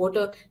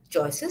voter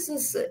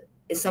choices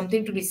is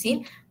something to be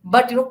seen.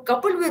 But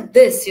coupled with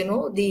this,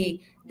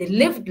 the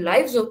lived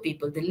lives of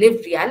people, the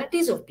lived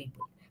realities of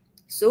people.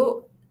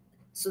 So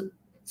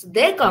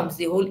there comes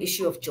the whole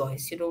issue of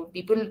choice.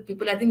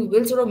 People I think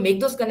will sort of make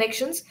those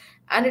connections,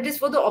 and it is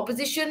for the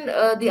opposition,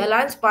 the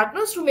alliance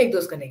partners, to make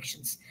those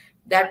connections.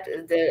 That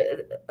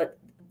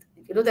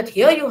that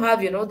here you have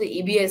the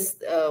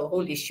EBS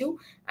whole issue,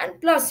 and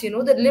plus the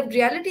lived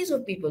realities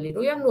of people.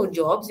 You have no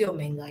jobs, you have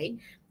Mengai,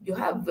 you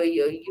have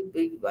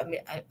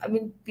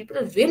people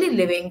are really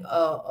living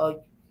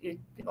on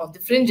the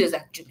fringes,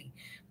 actually,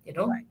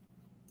 Right.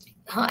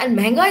 and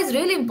Mengai is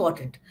really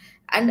important.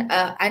 And in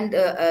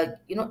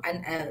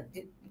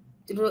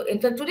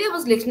fact, today I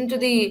was listening to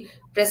the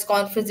press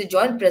conference, the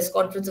joint press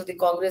conference of the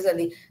Congress and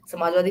the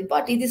Samajwadi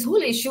Party. This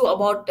whole issue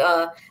about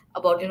the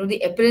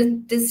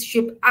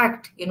Apprenticeship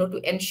Act, to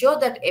ensure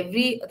that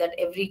every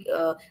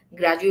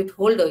graduate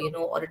holder,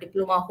 or a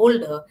diploma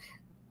holder,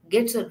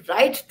 gets a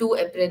right to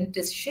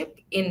apprenticeship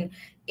in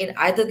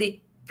either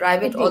the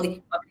private or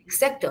the public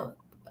sector.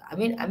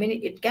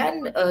 It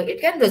can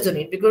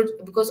resonate,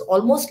 because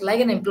almost like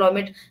an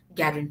employment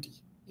guarantee.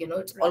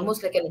 It's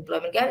almost like an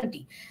employment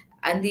guarantee.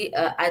 And the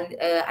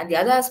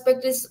other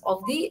aspect is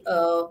of the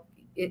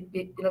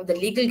the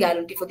legal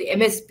guarantee for the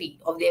MSP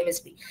of the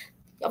MSP.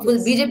 Of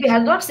course, BJP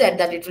has not said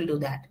that it will do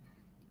that.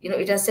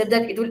 It has said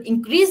that it will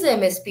increase the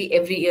MSP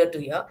every year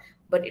to year,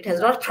 but it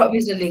has not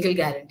promised a legal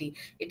guarantee.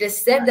 It has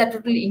said that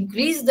it will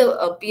increase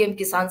the PM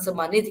Kisan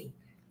Samman Nidhi,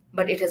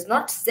 but it has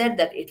not said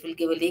that it will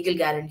give a legal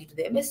guarantee to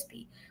the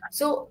MSP.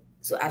 So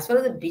as far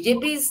as the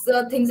BJP's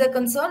things are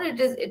concerned,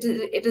 it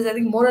is I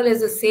think more or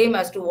less the same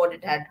as to what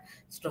it had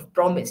sort of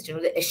promised,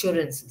 the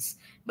assurances.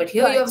 But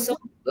here you have some,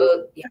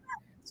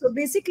 So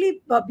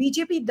basically,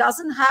 BJP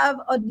doesn't have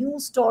a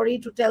new story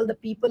to tell the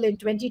people in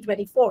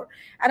 2024.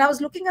 And I was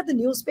looking at the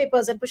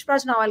newspapers, and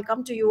Pushpraj, now I'll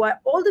come to you.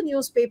 All the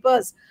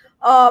newspapers,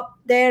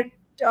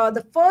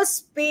 the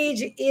first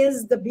page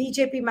is the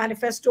BJP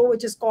manifesto,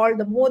 which is called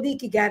the Modi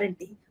Ki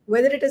Guarantee.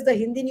 Whether it is the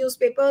Hindi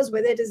newspapers,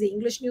 whether it is the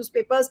English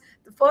newspapers,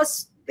 the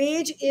first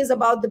page is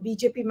about the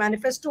BJP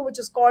manifesto, which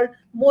is called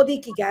Modi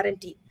Ki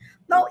Guarantee.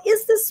 Now,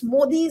 is this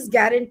Modi's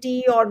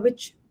guarantee, or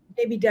which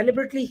maybe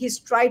deliberately he's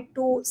tried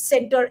to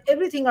center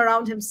everything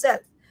around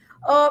himself?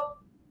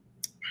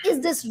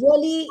 Is this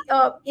really,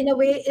 in a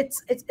way,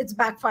 it's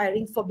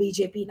backfiring for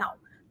BJP now?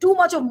 Too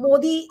much of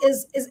Modi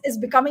is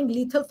becoming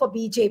lethal for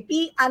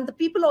BJP, and the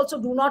people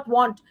also do not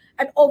want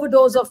an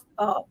overdose of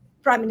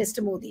Prime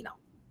Minister Modi now.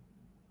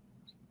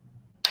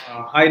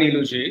 Hi,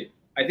 Niluji.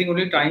 I think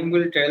only time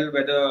will tell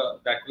whether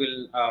that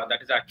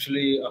is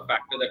actually a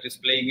factor that is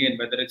playing in.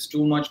 Whether it's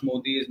too much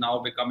Modi is now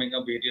becoming a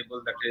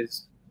variable that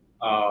is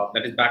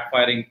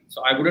backfiring.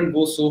 So I wouldn't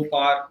go so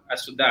far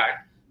as to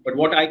that. But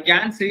what I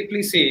can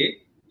safely say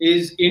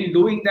is, in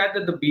doing that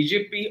the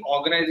BJP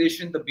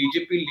organization, the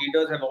BJP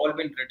leaders have all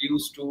been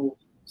reduced to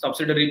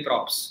subsidiary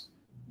props.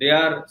 They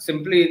are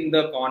simply in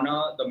the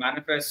corner. The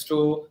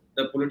manifesto,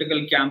 the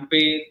political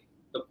campaign,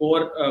 the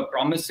core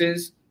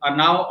promises are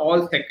now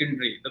all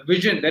secondary. The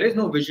vision, there is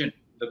no vision.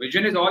 The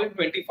vision is all in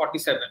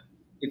 2047.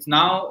 It's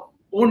now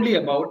only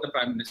about the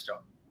Prime Minister.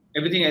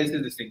 Everything else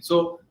is this thing.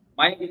 So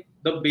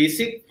the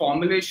basic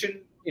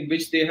formulation in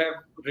which they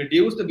have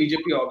reduced the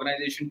BJP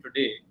organization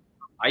today,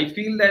 I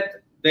feel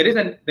that there is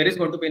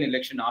going to be an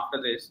election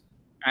after this,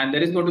 and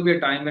there is going to be a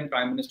time when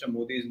Prime Minister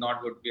Modi is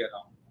not going to be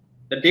around.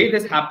 The day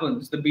this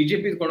happens, the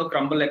BJP is going to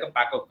crumble like a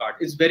pack of cards.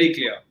 It's very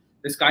clear.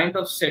 This kind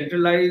of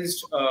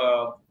centralized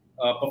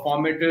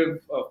performative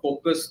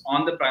focus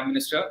on the Prime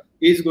Minister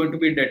is going to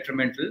be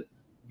detrimental,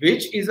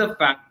 which is a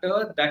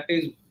factor that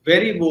is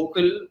very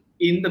vocal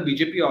in the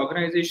BJP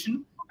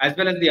organization as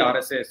well as the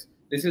RSS.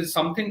 This is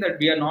something that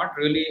we are not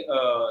really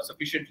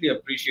sufficiently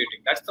appreciating.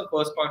 That's the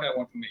first point I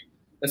want to make.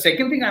 The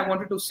second thing I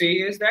wanted to say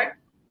is that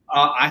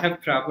I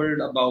have traveled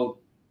about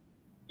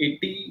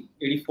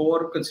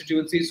 84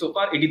 constituencies so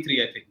far,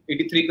 83 I think,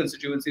 83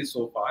 constituencies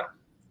so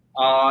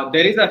far.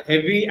 There is a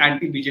heavy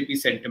anti-BJP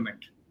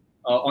sentiment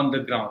on the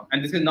ground,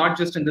 and this is not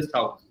just in the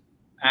south.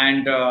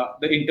 And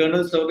the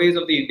internal surveys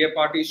of the India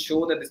parties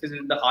show that this is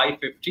in the high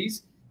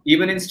 50s.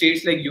 Even in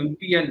states like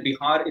UP and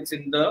Bihar, it's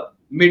in the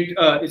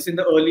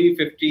early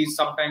 50s,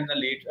 sometimes the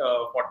late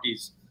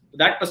 40s. So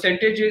that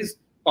percentage is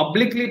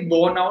publicly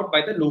borne out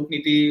by the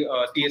Lokniti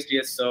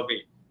CSDS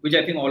survey, which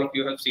I think all of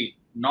you have seen.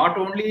 Not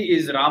only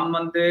is Ram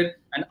Mandir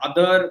and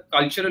other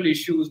cultural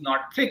issues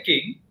not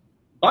clicking,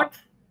 but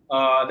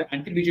the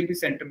anti-BJP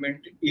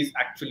sentiment is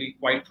actually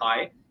quite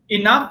high,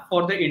 enough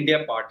for the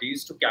India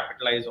parties to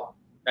capitalize on.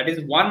 That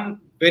is one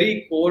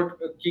very core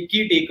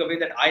key takeaway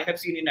that I have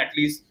seen in at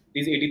least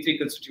these 83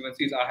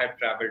 constituencies I have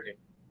traveled in.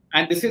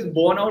 And this is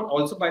borne out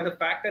also by the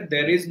fact that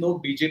there is no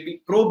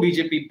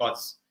pro-BJP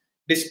buzz.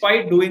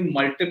 Despite doing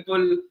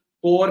multiple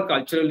core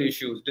cultural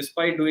issues,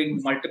 despite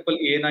doing multiple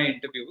ANI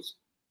interviews,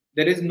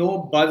 there is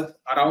no buzz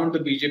around the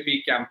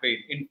BJP campaign.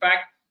 In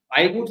fact,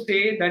 I would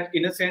say that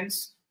in a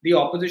sense, the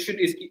opposition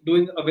is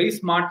doing a very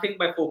smart thing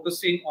by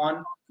focusing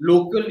on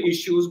local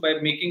issues, by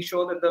making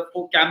sure that the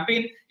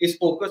campaign is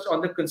focused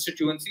on the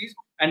constituencies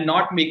and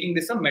not making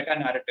this a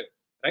meta-narrative,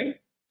 right?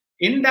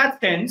 In that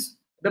sense,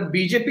 the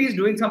BJP is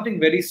doing something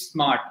very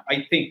smart,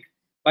 I think,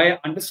 by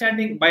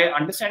understanding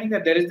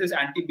that there is this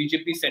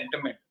anti-BJP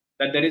sentiment,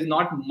 that there is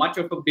not much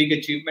of a big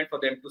achievement for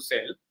them to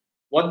sell.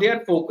 What they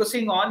are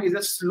focusing on is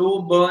a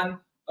slow burn,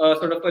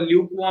 sort of a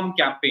lukewarm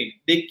campaign.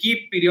 They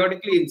keep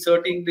periodically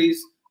inserting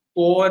these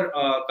core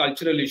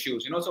cultural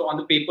issues. So on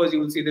the papers, you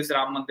will see this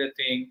Ram Mandir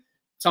thing.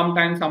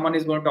 Sometimes someone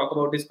is going to talk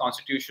about this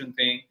constitution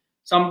thing.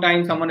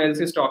 Sometimes someone else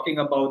is talking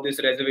about this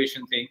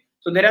reservation thing.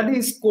 So there are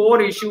these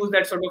core issues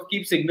that sort of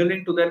keep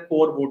signaling to their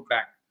core vote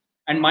bank.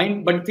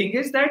 But the thing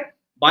is that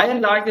by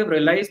and large, they've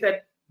realized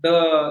that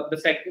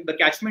the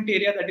catchment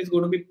area that is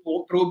going to be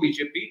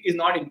pro-BJP is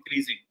not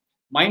increasing.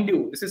 Mind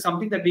you, this is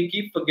something that we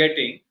keep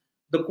forgetting.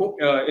 The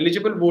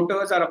eligible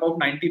voters are about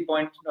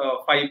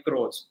 90.5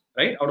 crores,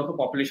 right? Out of a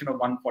population of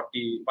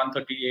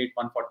 138,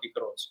 140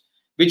 crores.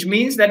 Which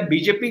means that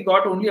BJP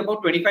got only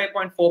about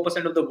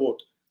 25.4% of the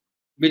vote,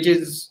 which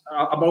is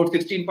about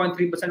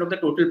 16.3% of the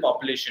total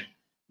population.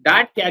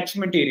 That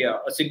catchment area,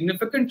 a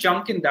significant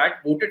chunk in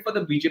that voted for the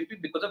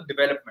BJP because of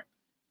development,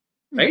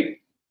 right?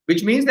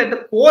 Which means that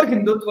the core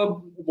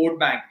Hindutva vote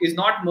bank is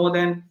not more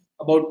than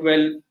about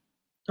 12,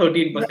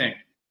 13%.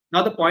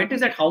 Now, the point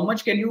is that how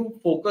much can you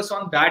focus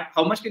on that?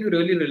 How much can you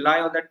really rely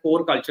on that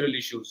core cultural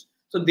issues?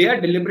 So they are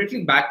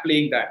deliberately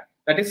backplaying that.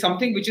 That is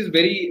something which is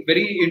very,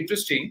 very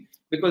interesting,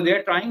 because they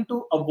are trying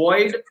to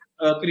avoid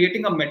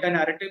creating a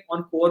meta-narrative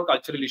on core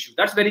cultural issues.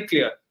 That's very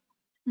clear.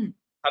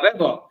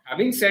 However,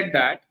 having said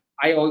that,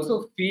 I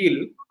also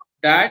feel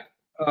that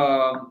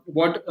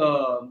what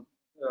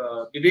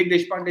Vivek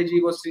Deshpande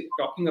ji was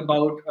talking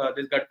about,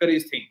 this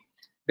Gadkari's thing,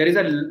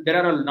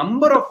 there are a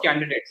number of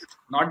candidates,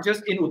 not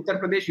just in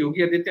Uttar Pradesh,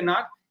 Yogi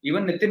Adityanath,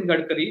 even Nitin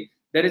Gadkari,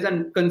 there is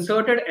a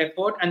concerted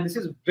effort, and this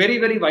is very,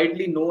 very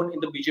widely known in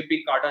the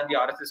BJP cadre and the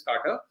RSS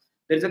cadre.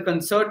 There is a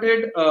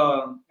concerted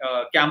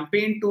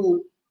campaign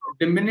to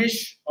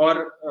diminish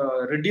or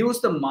reduce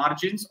the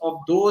margins of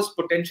those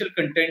potential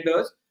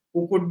contenders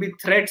who could be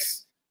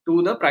threats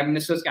to the Prime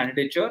Minister's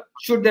candidature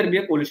should there be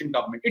a coalition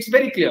government. It's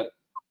very clear.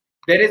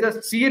 There is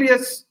a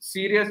serious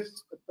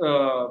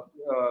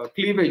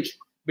cleavage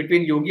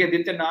between Yogi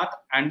Adityanath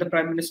and the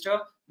Prime Minister,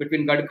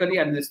 between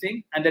Gadkari and this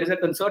thing, and there is a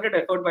concerted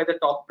effort by the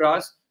top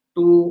brass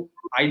to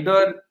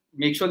either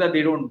make sure that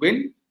they don't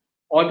win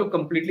or to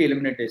completely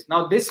eliminate this.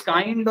 Now, this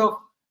kind of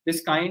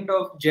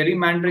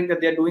gerrymandering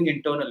that they are doing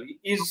internally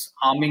is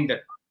harming them,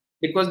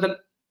 because the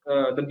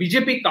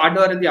BJP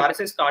cadre and the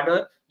RSS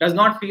cadre does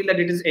not feel that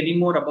it is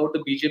anymore about the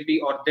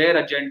BJP or their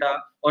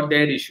agenda or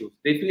their issues.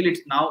 They feel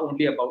it's now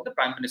only about the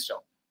Prime Minister.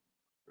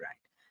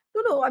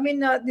 No. I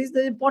mean, these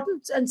the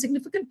important and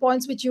significant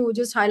points which you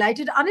just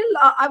highlighted. Anil,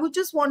 I would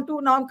just want to,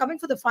 now I'm coming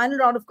for the final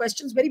round of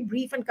questions, very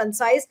brief and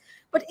concise.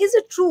 But is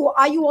it true?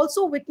 Are you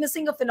also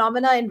witnessing a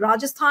phenomena in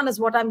Rajasthan, as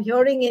what I'm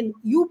hearing in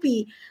UP,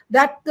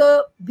 that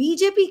the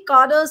BJP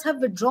cadres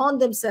have withdrawn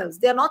themselves?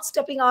 They are not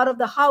stepping out of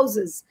the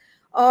houses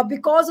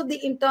because of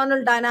the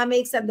internal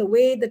dynamics and the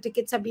way the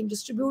tickets have been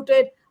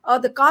distributed.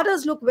 The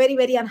cadres look very,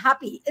 very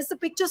unhappy. Is the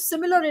picture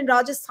similar in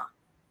Rajasthan?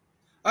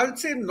 I'll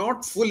say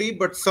not fully,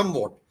 but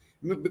somewhat,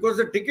 because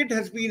the ticket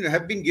have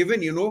been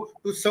given,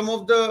 to some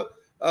of the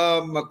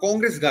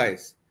Congress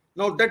guys.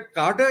 Now that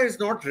cadre is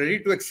not ready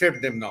to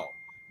accept them now,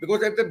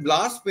 because at the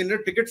last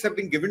minute tickets have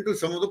been given to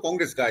some of the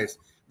Congress guys.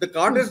 The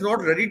cadre is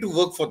not ready to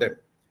work for them.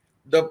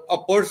 A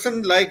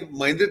person like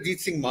Mahendrajit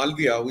Singh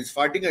Malviya, who is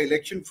fighting an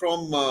election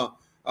from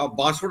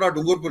Banswara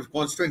Dungurpur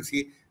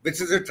constituency, which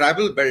is a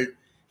tribal belt,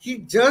 he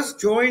just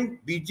joined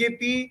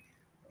BJP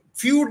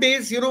few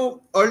days,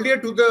 earlier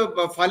to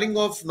the filing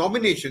of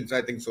nominations,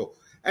 I think so.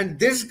 And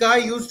this guy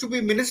used to be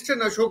minister in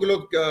Ashok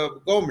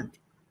Gehlot government.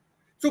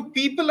 So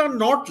people are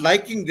not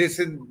liking this,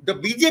 and the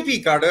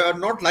BJP cadre are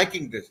not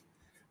liking this,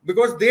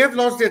 because they have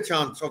lost their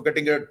chance of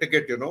getting a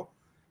ticket,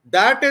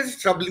 That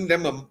is troubling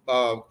them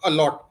a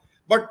lot.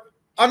 But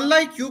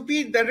unlike UP,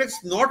 there is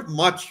not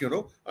much,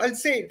 I'll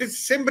say it is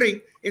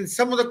simmering in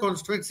some of the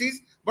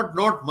constituencies, but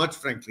not much,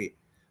 frankly.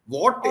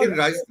 What in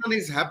Rajasthan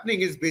is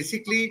happening is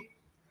basically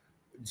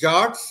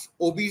Jats,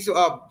 OBs,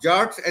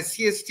 Jats,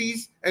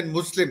 SC/STs, and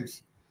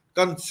Muslims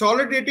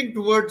consolidating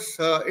towards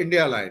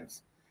India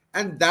Alliance.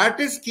 And that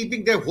is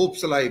keeping their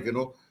hopes alive,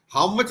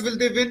 How much will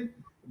they win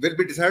will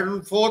be decided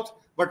on 4th.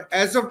 But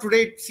as of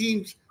today, it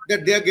seems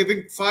that they are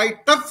giving very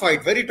tough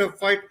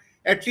fight,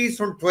 at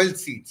least on 12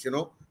 seats,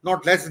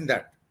 not less than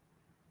that.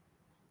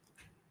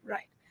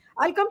 Right.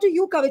 I'll come to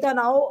you, Kavita,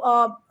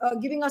 now,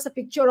 giving us a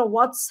picture of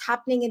what's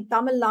happening in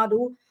Tamil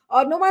Nadu.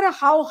 No matter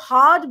how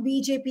hard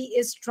BJP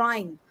is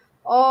trying,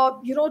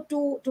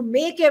 to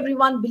make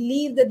everyone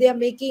believe that they are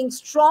making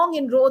strong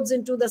inroads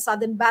into the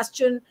southern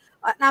bastion.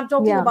 And I'm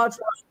talking about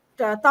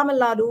Tamil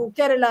Nadu,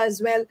 Kerala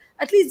as well.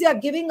 At least they are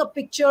giving a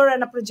picture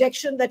and a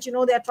projection that,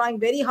 they are trying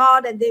very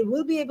hard and they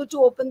will be able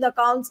to open the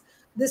accounts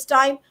this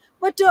time.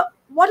 But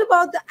what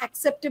about the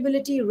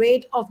acceptability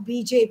rate of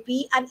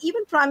BJP and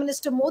even Prime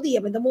Minister Modi?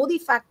 I mean, the Modi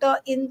factor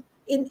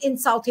in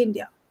South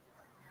India.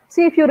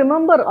 See, if you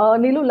remember,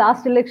 Nilu,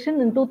 last election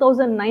in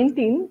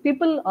 2019,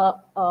 people,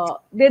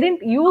 they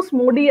didn't use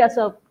Modi as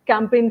a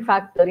campaign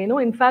factor.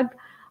 In fact,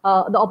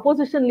 the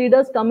opposition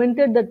leaders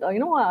commented that,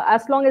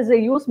 as long as they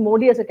use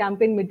Modi as a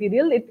campaign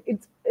material,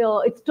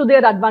 it's to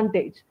their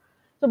advantage.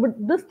 So, but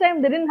this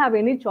time they didn't have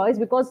any choice,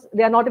 because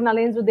they are not in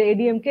alliance with the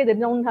ADMK. They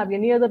don't have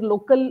any other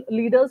local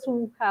leaders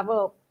who have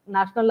a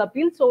national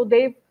appeal. So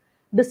they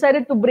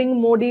decided to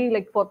bring Modi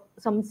like for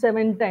some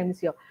 7 times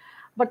here.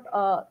 But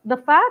the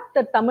fact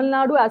that Tamil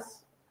Nadu,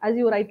 as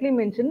you rightly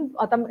mentioned,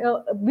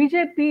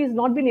 BJP has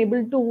not been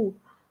able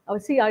to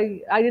see.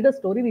 I did a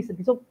story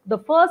recently. So the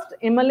first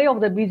MLA of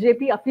the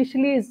BJP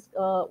officially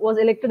was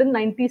elected in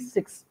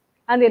 '96,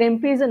 and their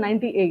MP is in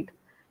 '98.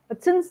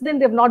 But since then,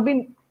 they have not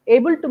been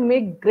able to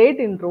make great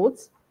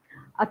inroads.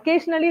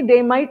 Occasionally,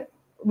 they might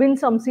win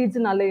some seats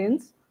in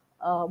alliance,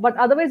 but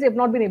otherwise they have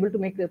not been able to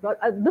make it.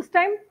 This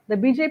time, the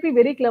BJP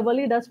very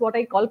cleverly does what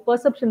I call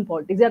perception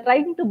politics. They are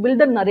trying to build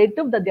a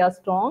narrative that they are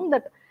strong.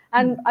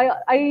 And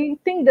I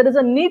think there is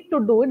a need to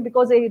do it,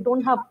 because they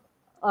don't have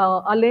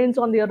alliance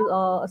on their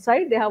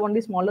side. They have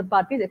only smaller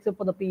parties except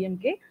for the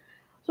PMK.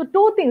 So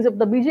 2 things: if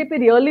the BJP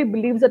really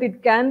believes that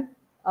it can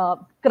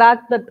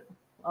crack that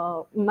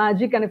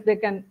magic, and if they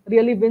can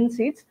really win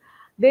seats,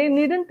 they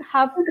needn't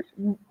have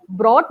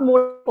brought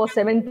more for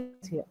 7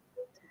 times here.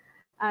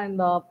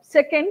 And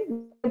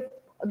second,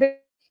 they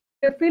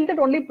fielded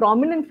only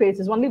prominent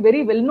faces, only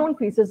very well-known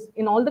faces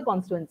in all the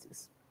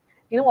constituencies.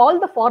 All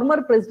the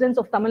former presidents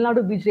of Tamil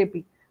Nadu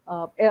BJP,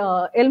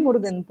 L.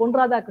 Murugan, Pon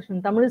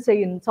Radhakrishnan,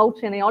 Tamilisai in South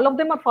Chennai, all of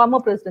them are former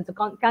presidents,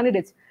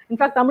 candidates. In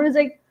fact,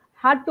 Tamilisai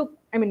had to,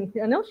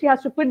 she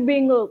has to quit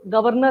being a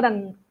governor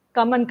and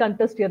come and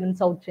contest here in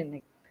South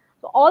Chennai.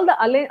 So all the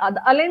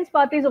alliance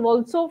parties have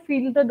also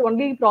fielded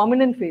only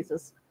prominent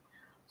faces.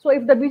 So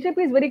if the BJP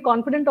is very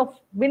confident of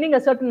winning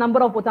a certain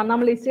number of votes,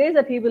 Annamalai says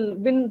that he will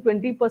win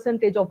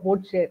 20% of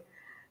vote share.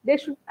 They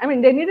should, I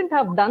mean, they needn't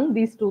have done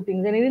these two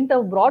things. They needn't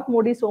have brought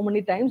Modi so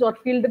many times or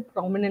fielded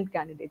prominent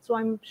candidates. So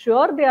I'm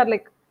sure they are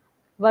like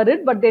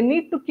worried, but they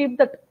need to keep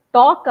that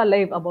talk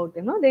alive about,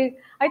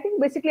 I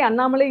think basically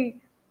Annamalai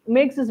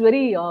makes this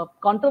very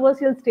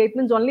controversial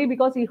statements only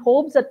because he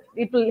hopes that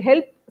it will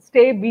help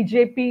stay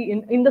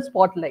BJP in the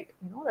spotlight.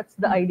 That's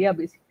the idea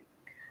basically.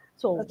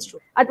 So That's true.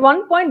 at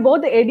one point,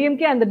 both the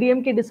ADMK and the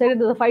DMK decided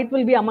that the fight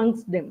will be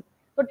amongst them.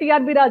 So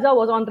TRB Raja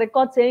was on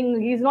record saying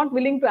he is not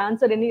willing to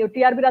answer any.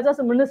 TRB Raja is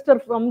a minister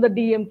from the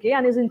DMK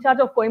and is in charge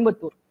of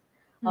Coimbatore,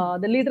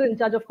 the leader in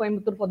charge of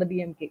Coimbatore for the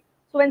DMK.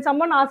 So when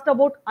someone asked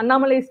about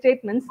Annamalai's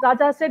statements,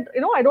 Raja said,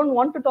 I don't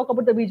want to talk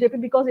about the BJP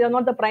because they are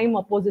not the prime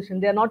opposition.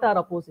 They are not our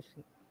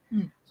opposition.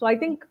 So I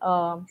think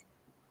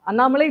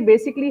Annamalai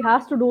basically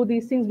has to do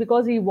these things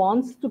because he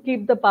wants to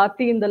keep the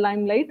party in the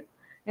limelight.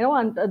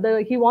 And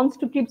he wants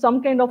to keep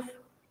some kind of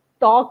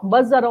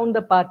buzz around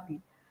the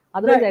party.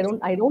 Otherwise, Right.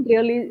 I don't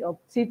really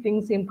see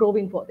things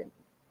improving for them.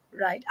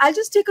 Right. I'll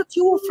just take a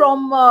cue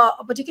from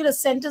a particular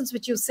sentence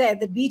which you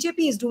said that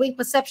BJP is doing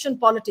perception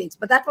politics,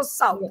 but that was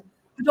South.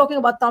 We're talking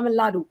about Tamil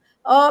Nadu.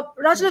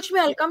 Rajalakshmi,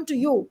 I'll come to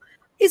you.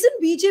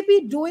 Isn't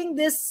BJP doing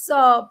this,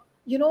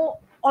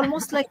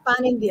 almost like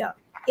pan India?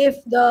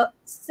 If the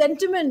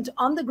sentiment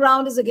on the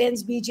ground is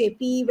against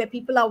BJP, where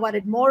people are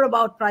worried more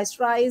about price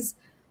rise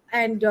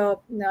and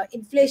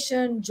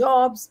inflation,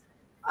 jobs,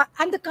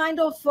 and the kind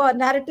of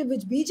narrative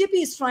which BJP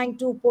is trying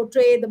to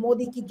portray, the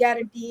Modi ki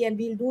guarantee, and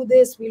we'll do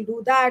this, we'll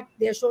do that.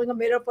 They're showing a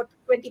mirror for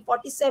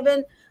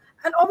 2047,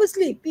 and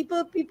obviously,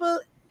 people,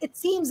 it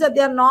seems that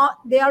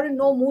they are in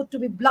no mood to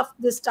be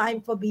bluffed this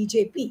time for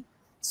BJP.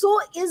 So,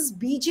 is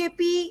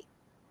BJP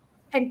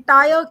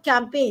entire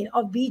campaign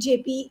of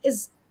BJP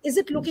is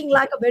it looking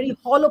like a very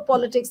hollow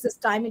politics this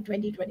time in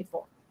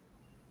 2024?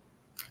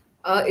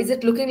 Is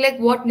it looking like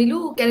what,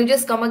 Nilu? Can you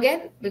just come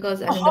again?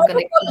 Because I mean, the Hollow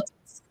connection.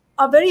 politics,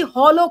 a very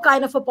hollow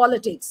kind of a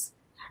politics.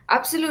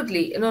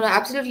 Absolutely, no,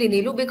 absolutely,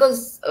 Nilu.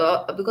 Because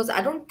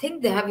I don't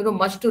think they have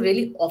much to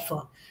really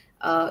offer.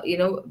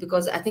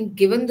 Because I think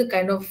given the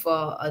kind of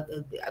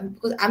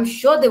because I'm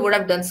sure they would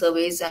have done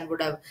surveys and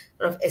would have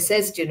sort of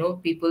assessed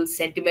people's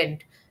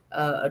sentiment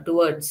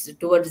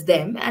towards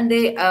them, and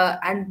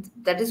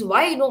that is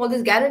why all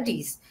these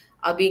guarantees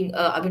are being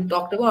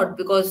talked about,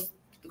 because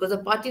the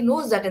party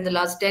knows that in the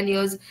last 10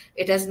 years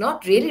it has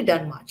not really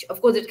done much.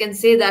 Of course, it can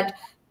say that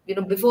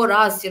before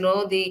us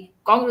the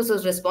Congress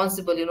was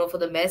responsible for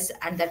the mess,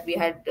 and that we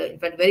had in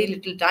fact very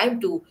little time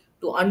to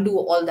undo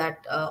all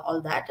that,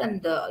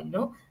 and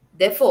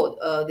therefore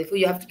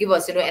you have to give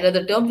us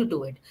another term to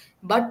do it.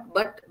 But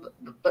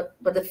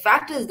the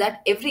fact is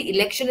that every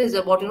election is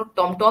about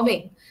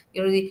tom-tomming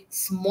the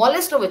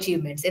smallest of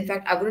achievements. In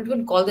fact, I wouldn't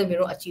even call them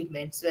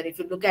achievements, when if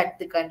you look at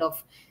the kind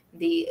of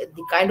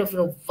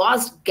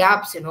vast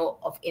gaps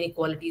of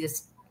inequality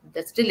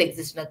that still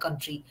exist in a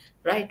country,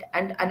 right?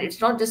 And it's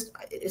not just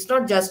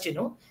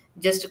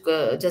just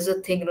a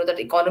thing that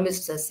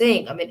economists are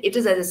saying. I mean, it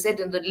is, as I said,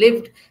 in the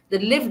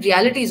lived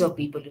realities of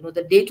people,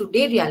 the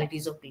day-to-day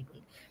realities of people.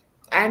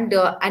 And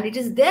it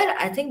is there.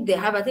 I think they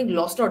have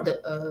lost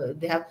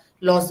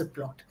the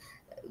plot.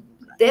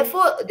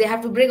 Therefore, they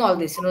have to bring all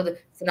this. The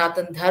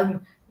Sanatan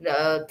Dharma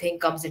thing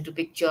comes into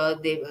picture.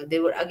 They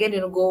would again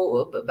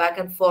go back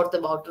and forth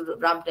about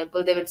Ram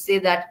Temple. They would say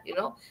that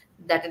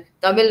that in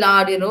Tamil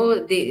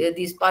Nadu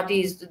these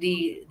parties,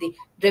 the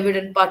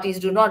Dravidian parties,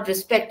 do not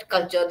respect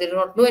culture. They do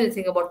not know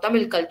anything about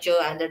Tamil culture,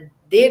 and that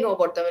they know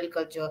about Tamil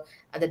culture,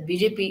 and that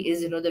BJP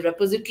is the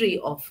repository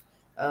of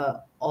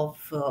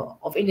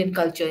Indian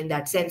culture in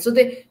that sense. So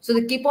they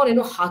keep on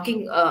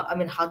harking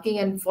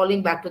and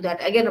falling back to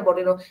that again about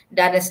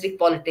dynastic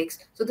politics.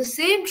 So the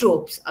same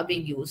tropes are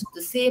being used,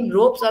 the same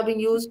ropes are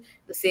being used,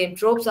 the same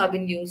tropes are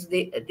being used.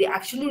 They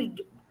actually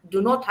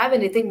do not have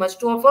anything much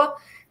to offer.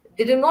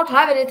 They do not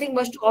have anything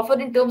much to offer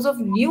in terms of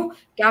new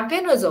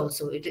campaigners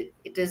also. It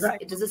is Right.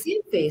 it is the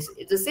same face,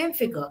 it's the same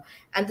figure,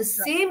 and the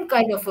same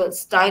kind of a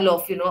style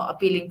of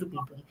appealing to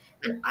people.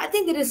 And I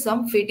think there is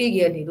some fatigue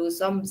here, Niru.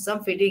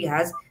 Some fatigue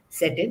has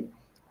set in,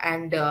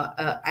 and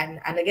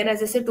again,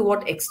 as I said, to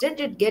what extent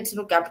it gets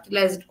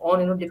capitalized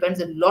on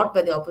depends a lot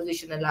by the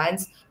opposition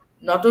alliance,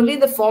 not only in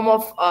the form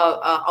of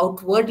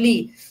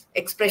outwardly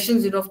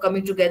expressions of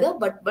coming together,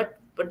 but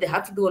they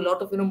have to do a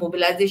lot of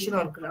mobilization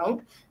on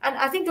ground. And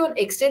I think to an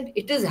extent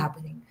it is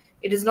happening.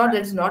 It is not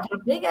that it's not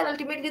happening, and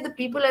ultimately the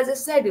people, as I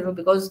said,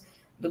 because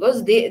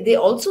they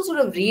also sort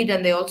of read,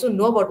 and they also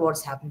know about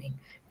what's happening.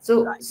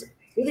 So Right.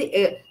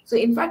 so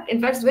in fact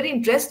it's very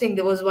interesting.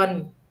 There was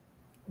one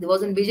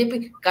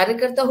BJP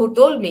Karyakarta who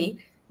told me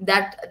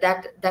that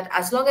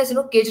as long as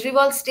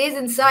Kejriwal stays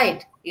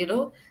inside,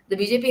 the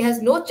BJP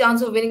has no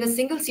chance of winning a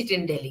single seat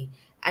in Delhi.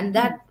 And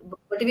that,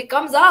 but if he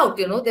comes out,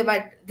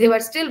 they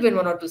might still win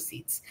one or two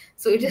seats.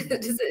 So it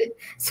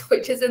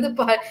is in the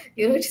part,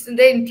 it is in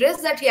their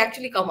interest that he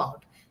actually come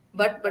out.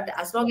 But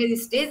as long as he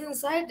stays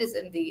inside, is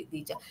in the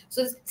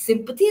so this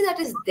sympathy that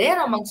is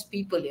there amongst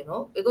people,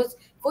 because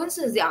for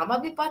instance, the Aam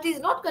Aadmi Party is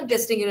not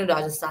contesting in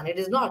Rajasthan. It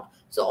is not.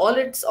 So all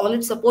its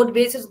support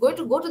base is going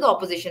to go to the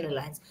opposition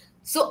alliance.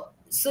 So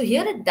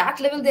here at that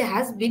level, there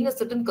has been a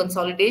certain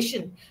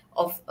consolidation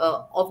of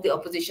the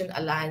opposition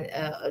alliance,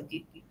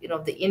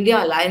 the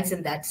India alliance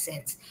in that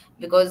sense,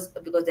 because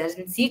there has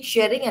been seat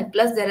sharing, and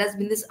plus there has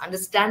been this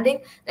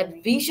understanding that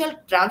we shall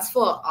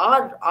transfer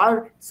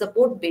our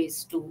support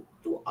base to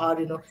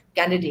our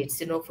candidates,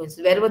 for instance,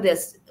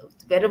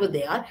 wherever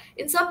they are.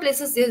 In some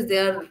places, yes,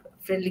 there are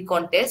friendly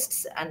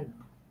contests, and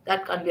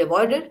that can't be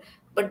avoided,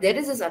 but there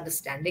is this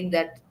understanding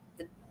that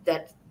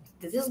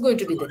this is going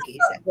to be the case.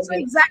 So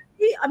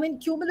exactly, I mean,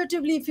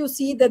 cumulatively, if you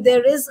see that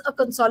there is a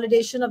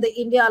consolidation of the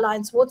India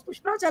Alliance votes,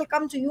 Pushpraj, I'll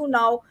come to you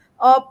now.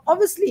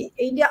 Obviously,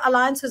 India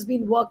Alliance has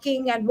been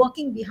working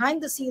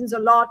behind the scenes a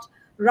lot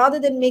rather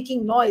than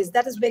making noise.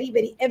 That is very,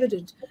 very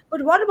evident.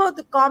 But what about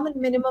the common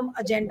minimum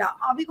agenda?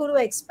 Are we going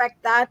to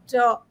expect that?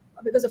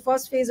 Because the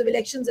first phase of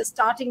elections is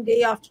starting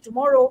day after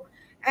tomorrow.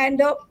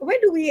 And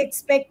when do we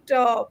expect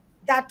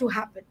that to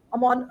happen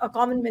on a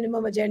common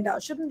minimum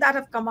agenda? Shouldn't that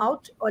have come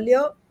out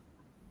earlier?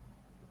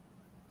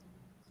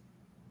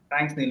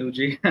 Thanks,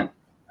 Niluji.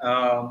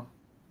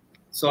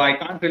 So I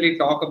can't really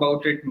talk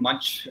about it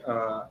much,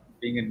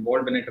 being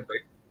involved in it a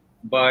bit.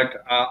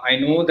 But I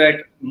know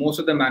that most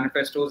of the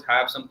manifestos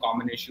have some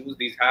common issues.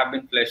 These have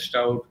been fleshed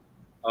out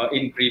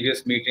in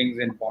previous meetings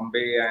in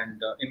Bombay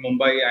and in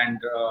Mumbai and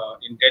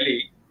in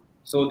Delhi.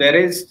 So there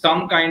is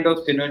some kind of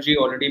synergy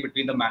already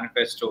between the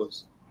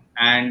manifestos.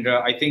 And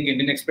I think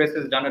Indian Express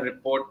has done a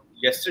report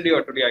yesterday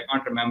or today, I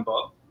can't remember,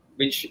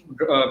 which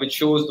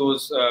shows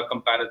those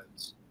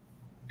comparisons.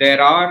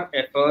 There are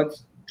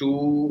efforts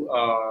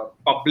to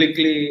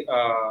publicly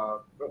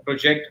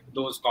project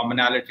those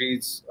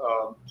commonalities,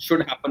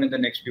 should happen in the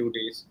next few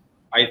days,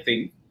 I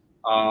think.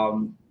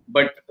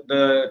 But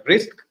the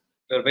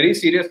very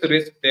serious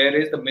risk there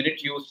is the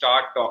minute you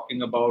start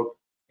talking about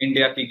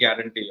India ki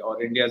guarantee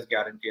or India's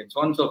guarantee and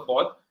so on and so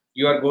forth,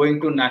 you are going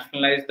to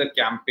nationalize the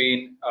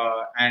campaign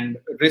and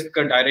risk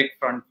a direct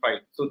front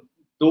fight. So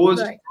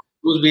those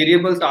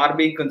variables are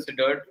being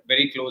considered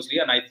very closely,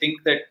 and I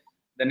think that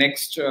the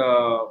next,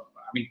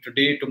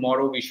 today,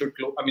 tomorrow,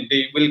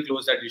 they will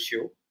close that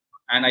issue.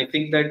 And I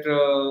think that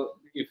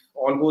if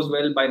all goes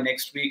well, by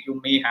next week,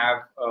 you may have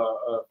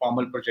a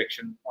formal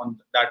projection on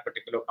that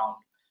particular count.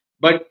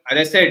 But as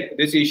I said,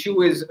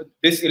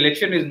 this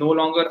election is no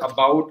longer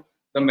about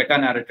the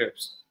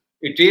meta-narratives.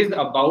 It is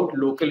about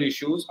local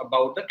issues,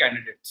 about the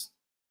candidates.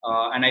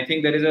 And I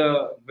think there is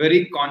a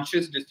very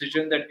conscious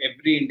decision that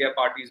every India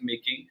party is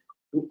making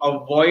to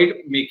avoid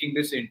making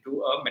this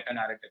into a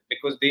meta-narrative,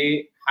 because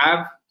they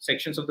have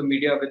sections of the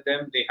media with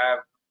them. They have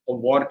a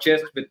war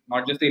chest with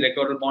not just the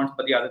electoral bonds,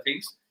 but the other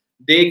things.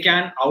 They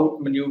can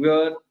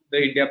outmaneuver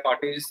the India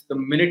parties the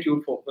minute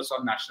you focus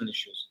on national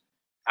issues.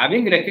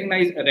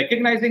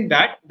 Recognizing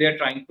that, they are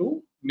trying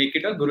to make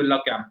it a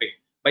guerrilla campaign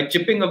by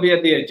chipping away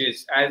at the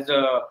edges. As one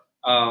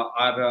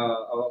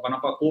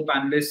of our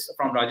co-panelists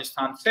from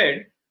Rajasthan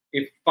said,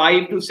 if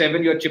 5 to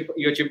 7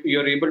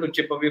 you're able to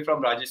chip away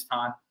from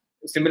Rajasthan.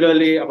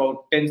 Similarly,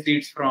 about 10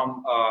 seats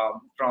from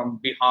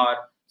Bihar.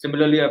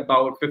 Similarly,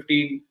 about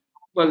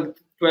 12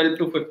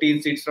 to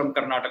 15 seats from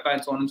Karnataka,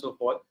 and so on and so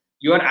forth.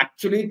 You are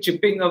actually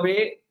chipping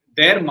away.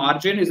 Their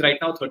margin is right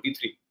now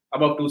 33,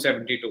 above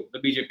 272, the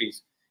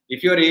BJP's.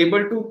 If you're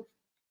able to,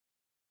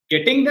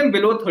 getting them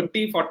below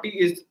 30, 40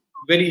 is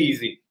very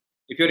easy.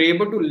 If you're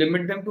able to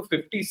limit them to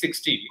 50,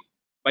 60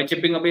 by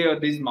chipping away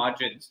these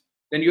margins,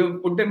 then you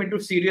have put them into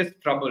serious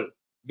trouble.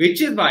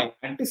 Which is why,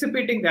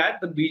 anticipating that,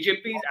 the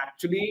BJP is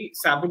actually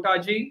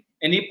sabotaging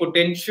any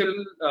potential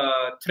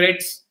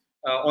threats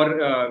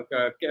or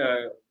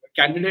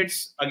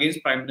candidates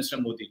against Prime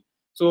Minister Modi.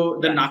 So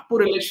the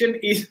Nagpur election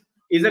is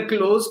a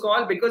close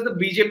call because the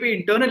BJP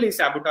internally is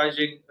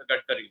sabotaging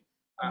Gadkari.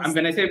 And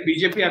when I say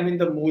BJP, I mean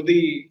the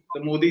Modi's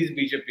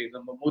BJP,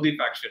 the Modi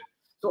faction.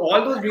 So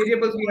all those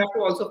variables we have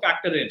to also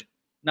factor in.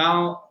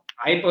 Now,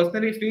 I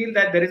personally feel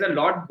that there is a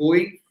lot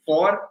going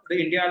for the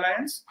India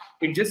Alliance.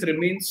 It just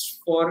remains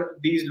for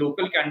these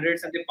local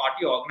candidates and the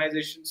party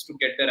organizations to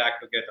get their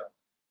act together.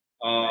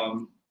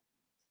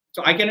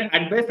 So I can,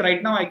 at best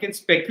right now, I can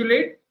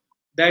speculate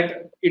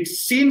that it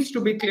seems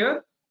to be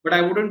clear, but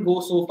I wouldn't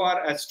go so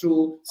far as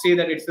to say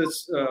that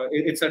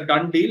it's a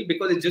done deal,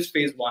 because it's just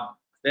phase one.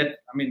 The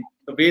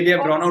way they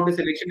have drawn out this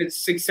election,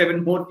 it's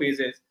 6-7 more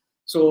phases.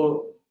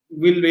 So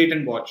we'll wait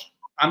and watch.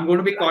 I'm going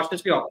to be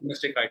cautiously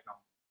optimistic right now.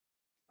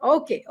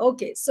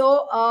 Okay.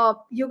 So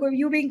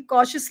you being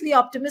cautiously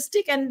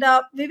optimistic, and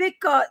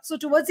Vivek. So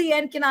towards the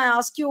end, can I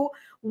ask you,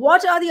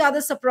 what are the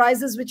other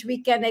surprises which we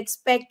can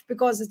expect?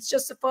 Because it's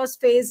just the first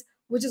phase,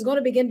 which is going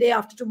to begin day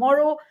after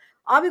tomorrow.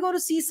 Are we going to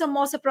see some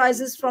more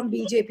surprises from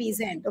BJP's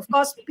end? Of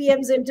course,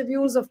 PM's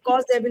interviews. Of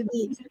course, there will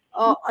be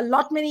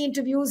many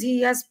interviews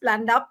he has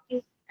planned up,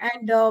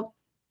 and a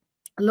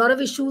lot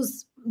of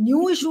issues,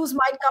 new issues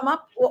might come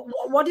up.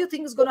 What do you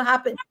think is going to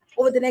happen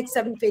over the next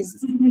 7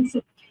 phases?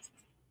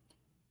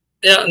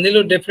 Yeah,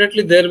 Nilu,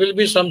 definitely there will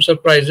be some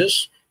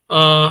surprises.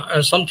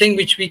 Something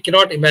which we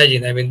cannot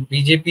imagine. I mean,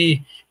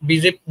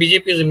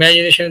 BJP's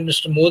imagination,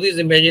 Mr. Modi's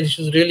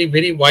imagination is really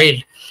very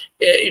wild.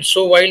 It's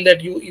so wild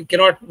that you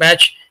cannot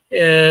match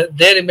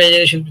their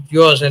imagination with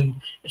yours, and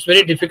it's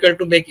very difficult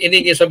to make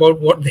any guess about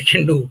what they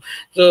can do.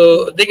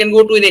 So they can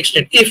go to an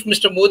extent. If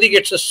Mr. Modi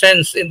gets a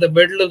sense in the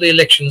middle of the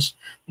elections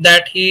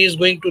that he is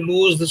going to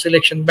lose this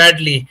election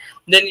badly,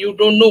 then you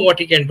don't know what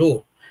he can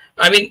do.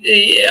 I mean,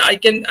 I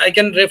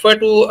can refer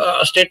to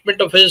a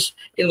statement of his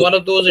in one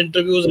of those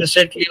interviews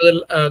recently,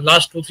 the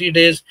last 2 3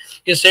 days.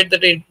 He said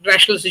that the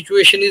international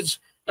situation is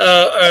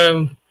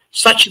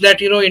such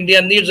that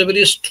India needs a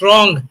very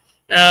strong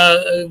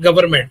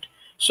government.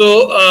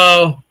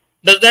 So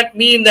does that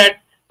mean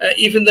that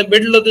if in the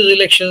middle of these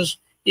elections,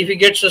 if he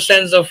gets a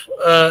sense of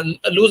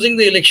losing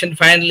the election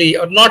finally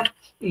or not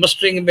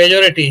mustering a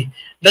majority,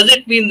 does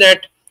it mean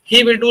that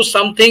he will do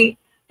something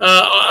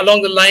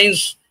along the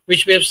lines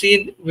which we have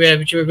seen,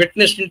 which we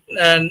witnessed in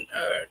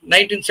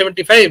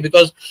 1975?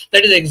 Because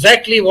that is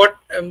exactly what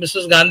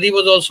Mrs. Gandhi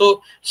was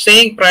also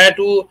saying prior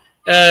to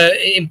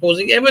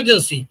imposing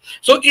emergency.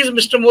 So is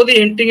Mr. Modi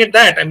hinting at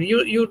that? I mean,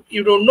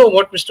 you don't know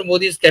what Mr.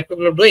 Modi is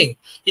capable of doing.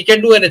 He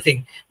can do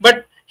anything,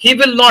 but he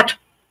will not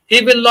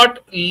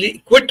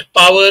quit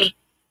power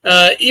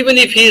even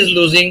if he is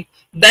losing.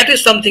 That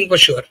is something for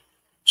sure.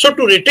 So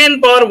to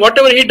retain power,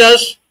 whatever he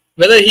does,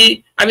 whether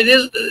he, I mean,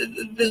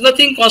 there's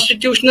nothing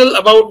constitutional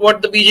about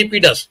what the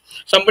BJP does.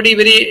 Somebody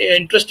very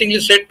interestingly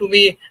said to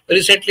me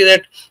recently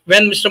that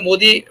when Mr.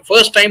 Modi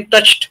first time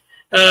touched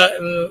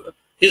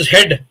his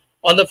head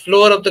on the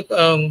floor of the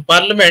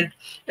parliament,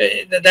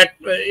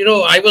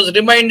 I was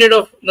reminded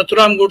of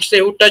Nathuram Godse,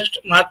 who touched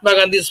Mahatma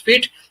Gandhi's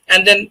feet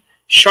and then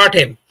shot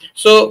him.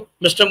 So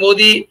Mr.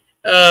 Modi,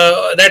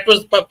 that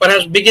was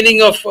perhaps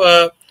beginning of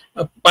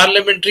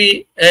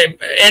parliamentary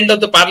end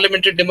of the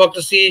parliamentary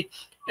democracy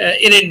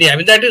in India. I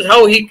mean, that is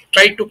how he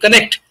tried to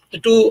connect the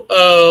two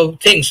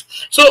things.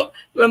 So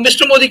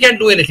Mr. Modi can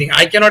do anything.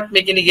 I cannot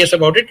make any guess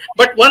about it.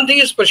 But one thing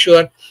is for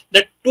sure,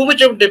 that too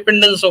much of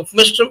dependence of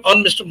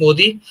Mr.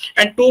 Modi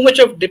and too much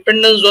of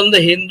dependence on the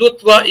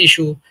Hindutva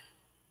issue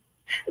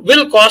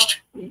will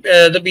cost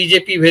the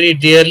BJP very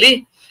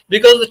dearly,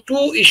 because the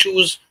two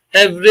issues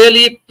have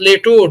really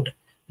plateaued.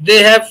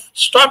 They have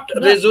stopped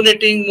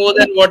resonating more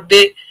than what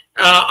they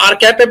are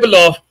capable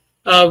of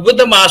with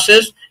the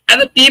masses,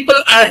 and the people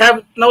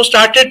have now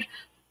started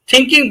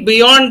thinking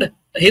beyond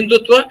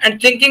Hindutva and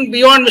thinking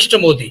beyond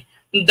Mr. Modi.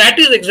 That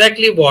is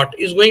exactly what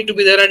is going to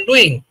be their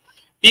undoing.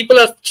 People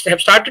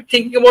have started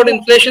thinking about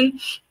inflation.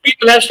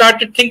 People have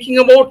started thinking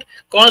about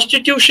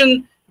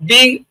constitution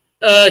being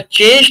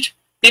changed.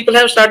 People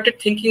have started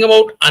thinking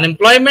about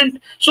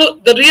unemployment.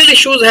 So the real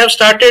issues have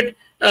started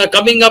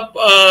coming up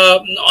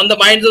on the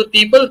minds of the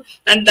people,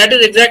 and that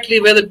is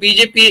exactly where the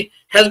BJP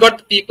has got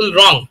the people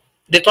wrong.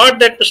 They thought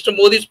that Mr.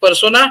 Modi's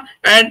persona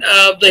and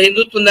the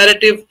Hindutva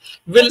narrative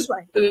will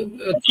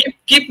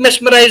keep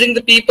mesmerizing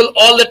the people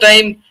all the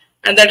time,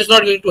 and that is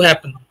not going to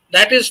happen.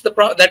 That is the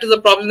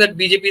problem that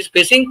BJP is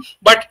facing.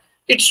 But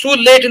it's too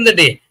late in the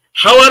day.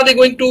 How are they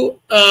going to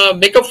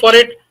make up for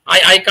it?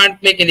 I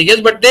can't make any guess.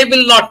 But they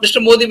will not.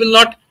 Mr. Modi will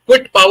not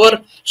quit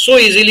power so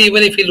easily,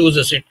 even if he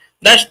loses it.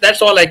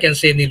 That's all I can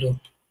say, Nilu.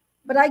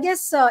 But I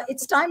guess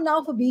it's time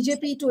now for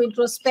BJP to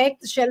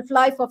introspect. The shelf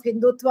life of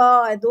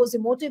Hindutva and those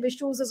emotive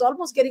issues is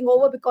almost getting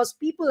over, because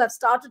people have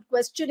started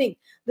questioning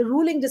the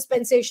ruling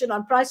dispensation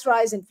on price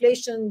rise,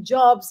 inflation,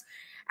 jobs.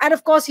 And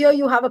of course, here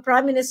you have a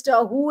prime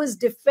minister who is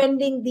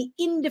defending the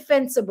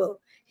indefensible.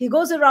 He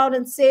goes around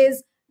and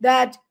says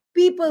that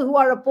people who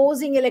are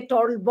opposing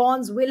electoral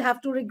bonds will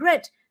have to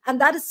regret. And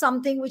that is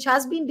something which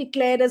has been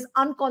declared as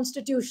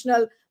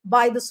unconstitutional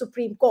by the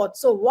Supreme Court.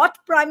 So what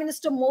Prime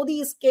Minister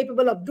Modi is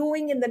capable of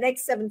doing in the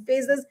next 7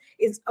 phases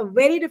is a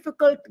very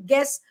difficult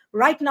guess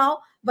right now.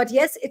 But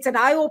yes, it's an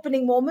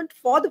eye-opening moment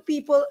for the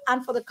people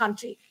and for the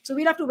country. So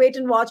we'll have to wait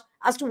and watch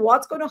as to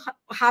what's going to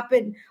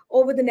happen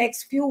over the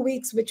next few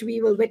weeks, which we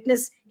will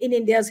witness in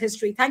India's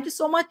history. Thank you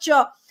so much,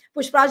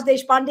 Pushpraj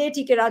Deshpande,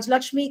 T.K.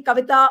 Rajlakshmi,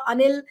 Kavita,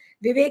 Anil,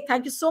 Vivek.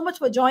 Thank you so much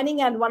for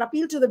joining. And one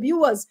appeal to the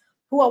viewers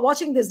who are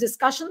watching this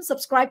discussion: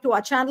 subscribe to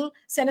our channel,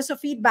 send us your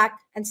feedback,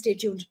 and stay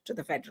tuned to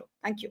The Federal.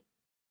 Thank you.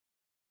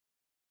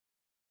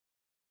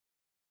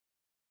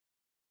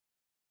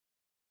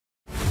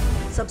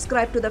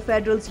 Subscribe to The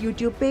Federal's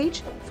YouTube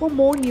page for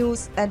more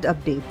news and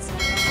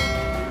updates.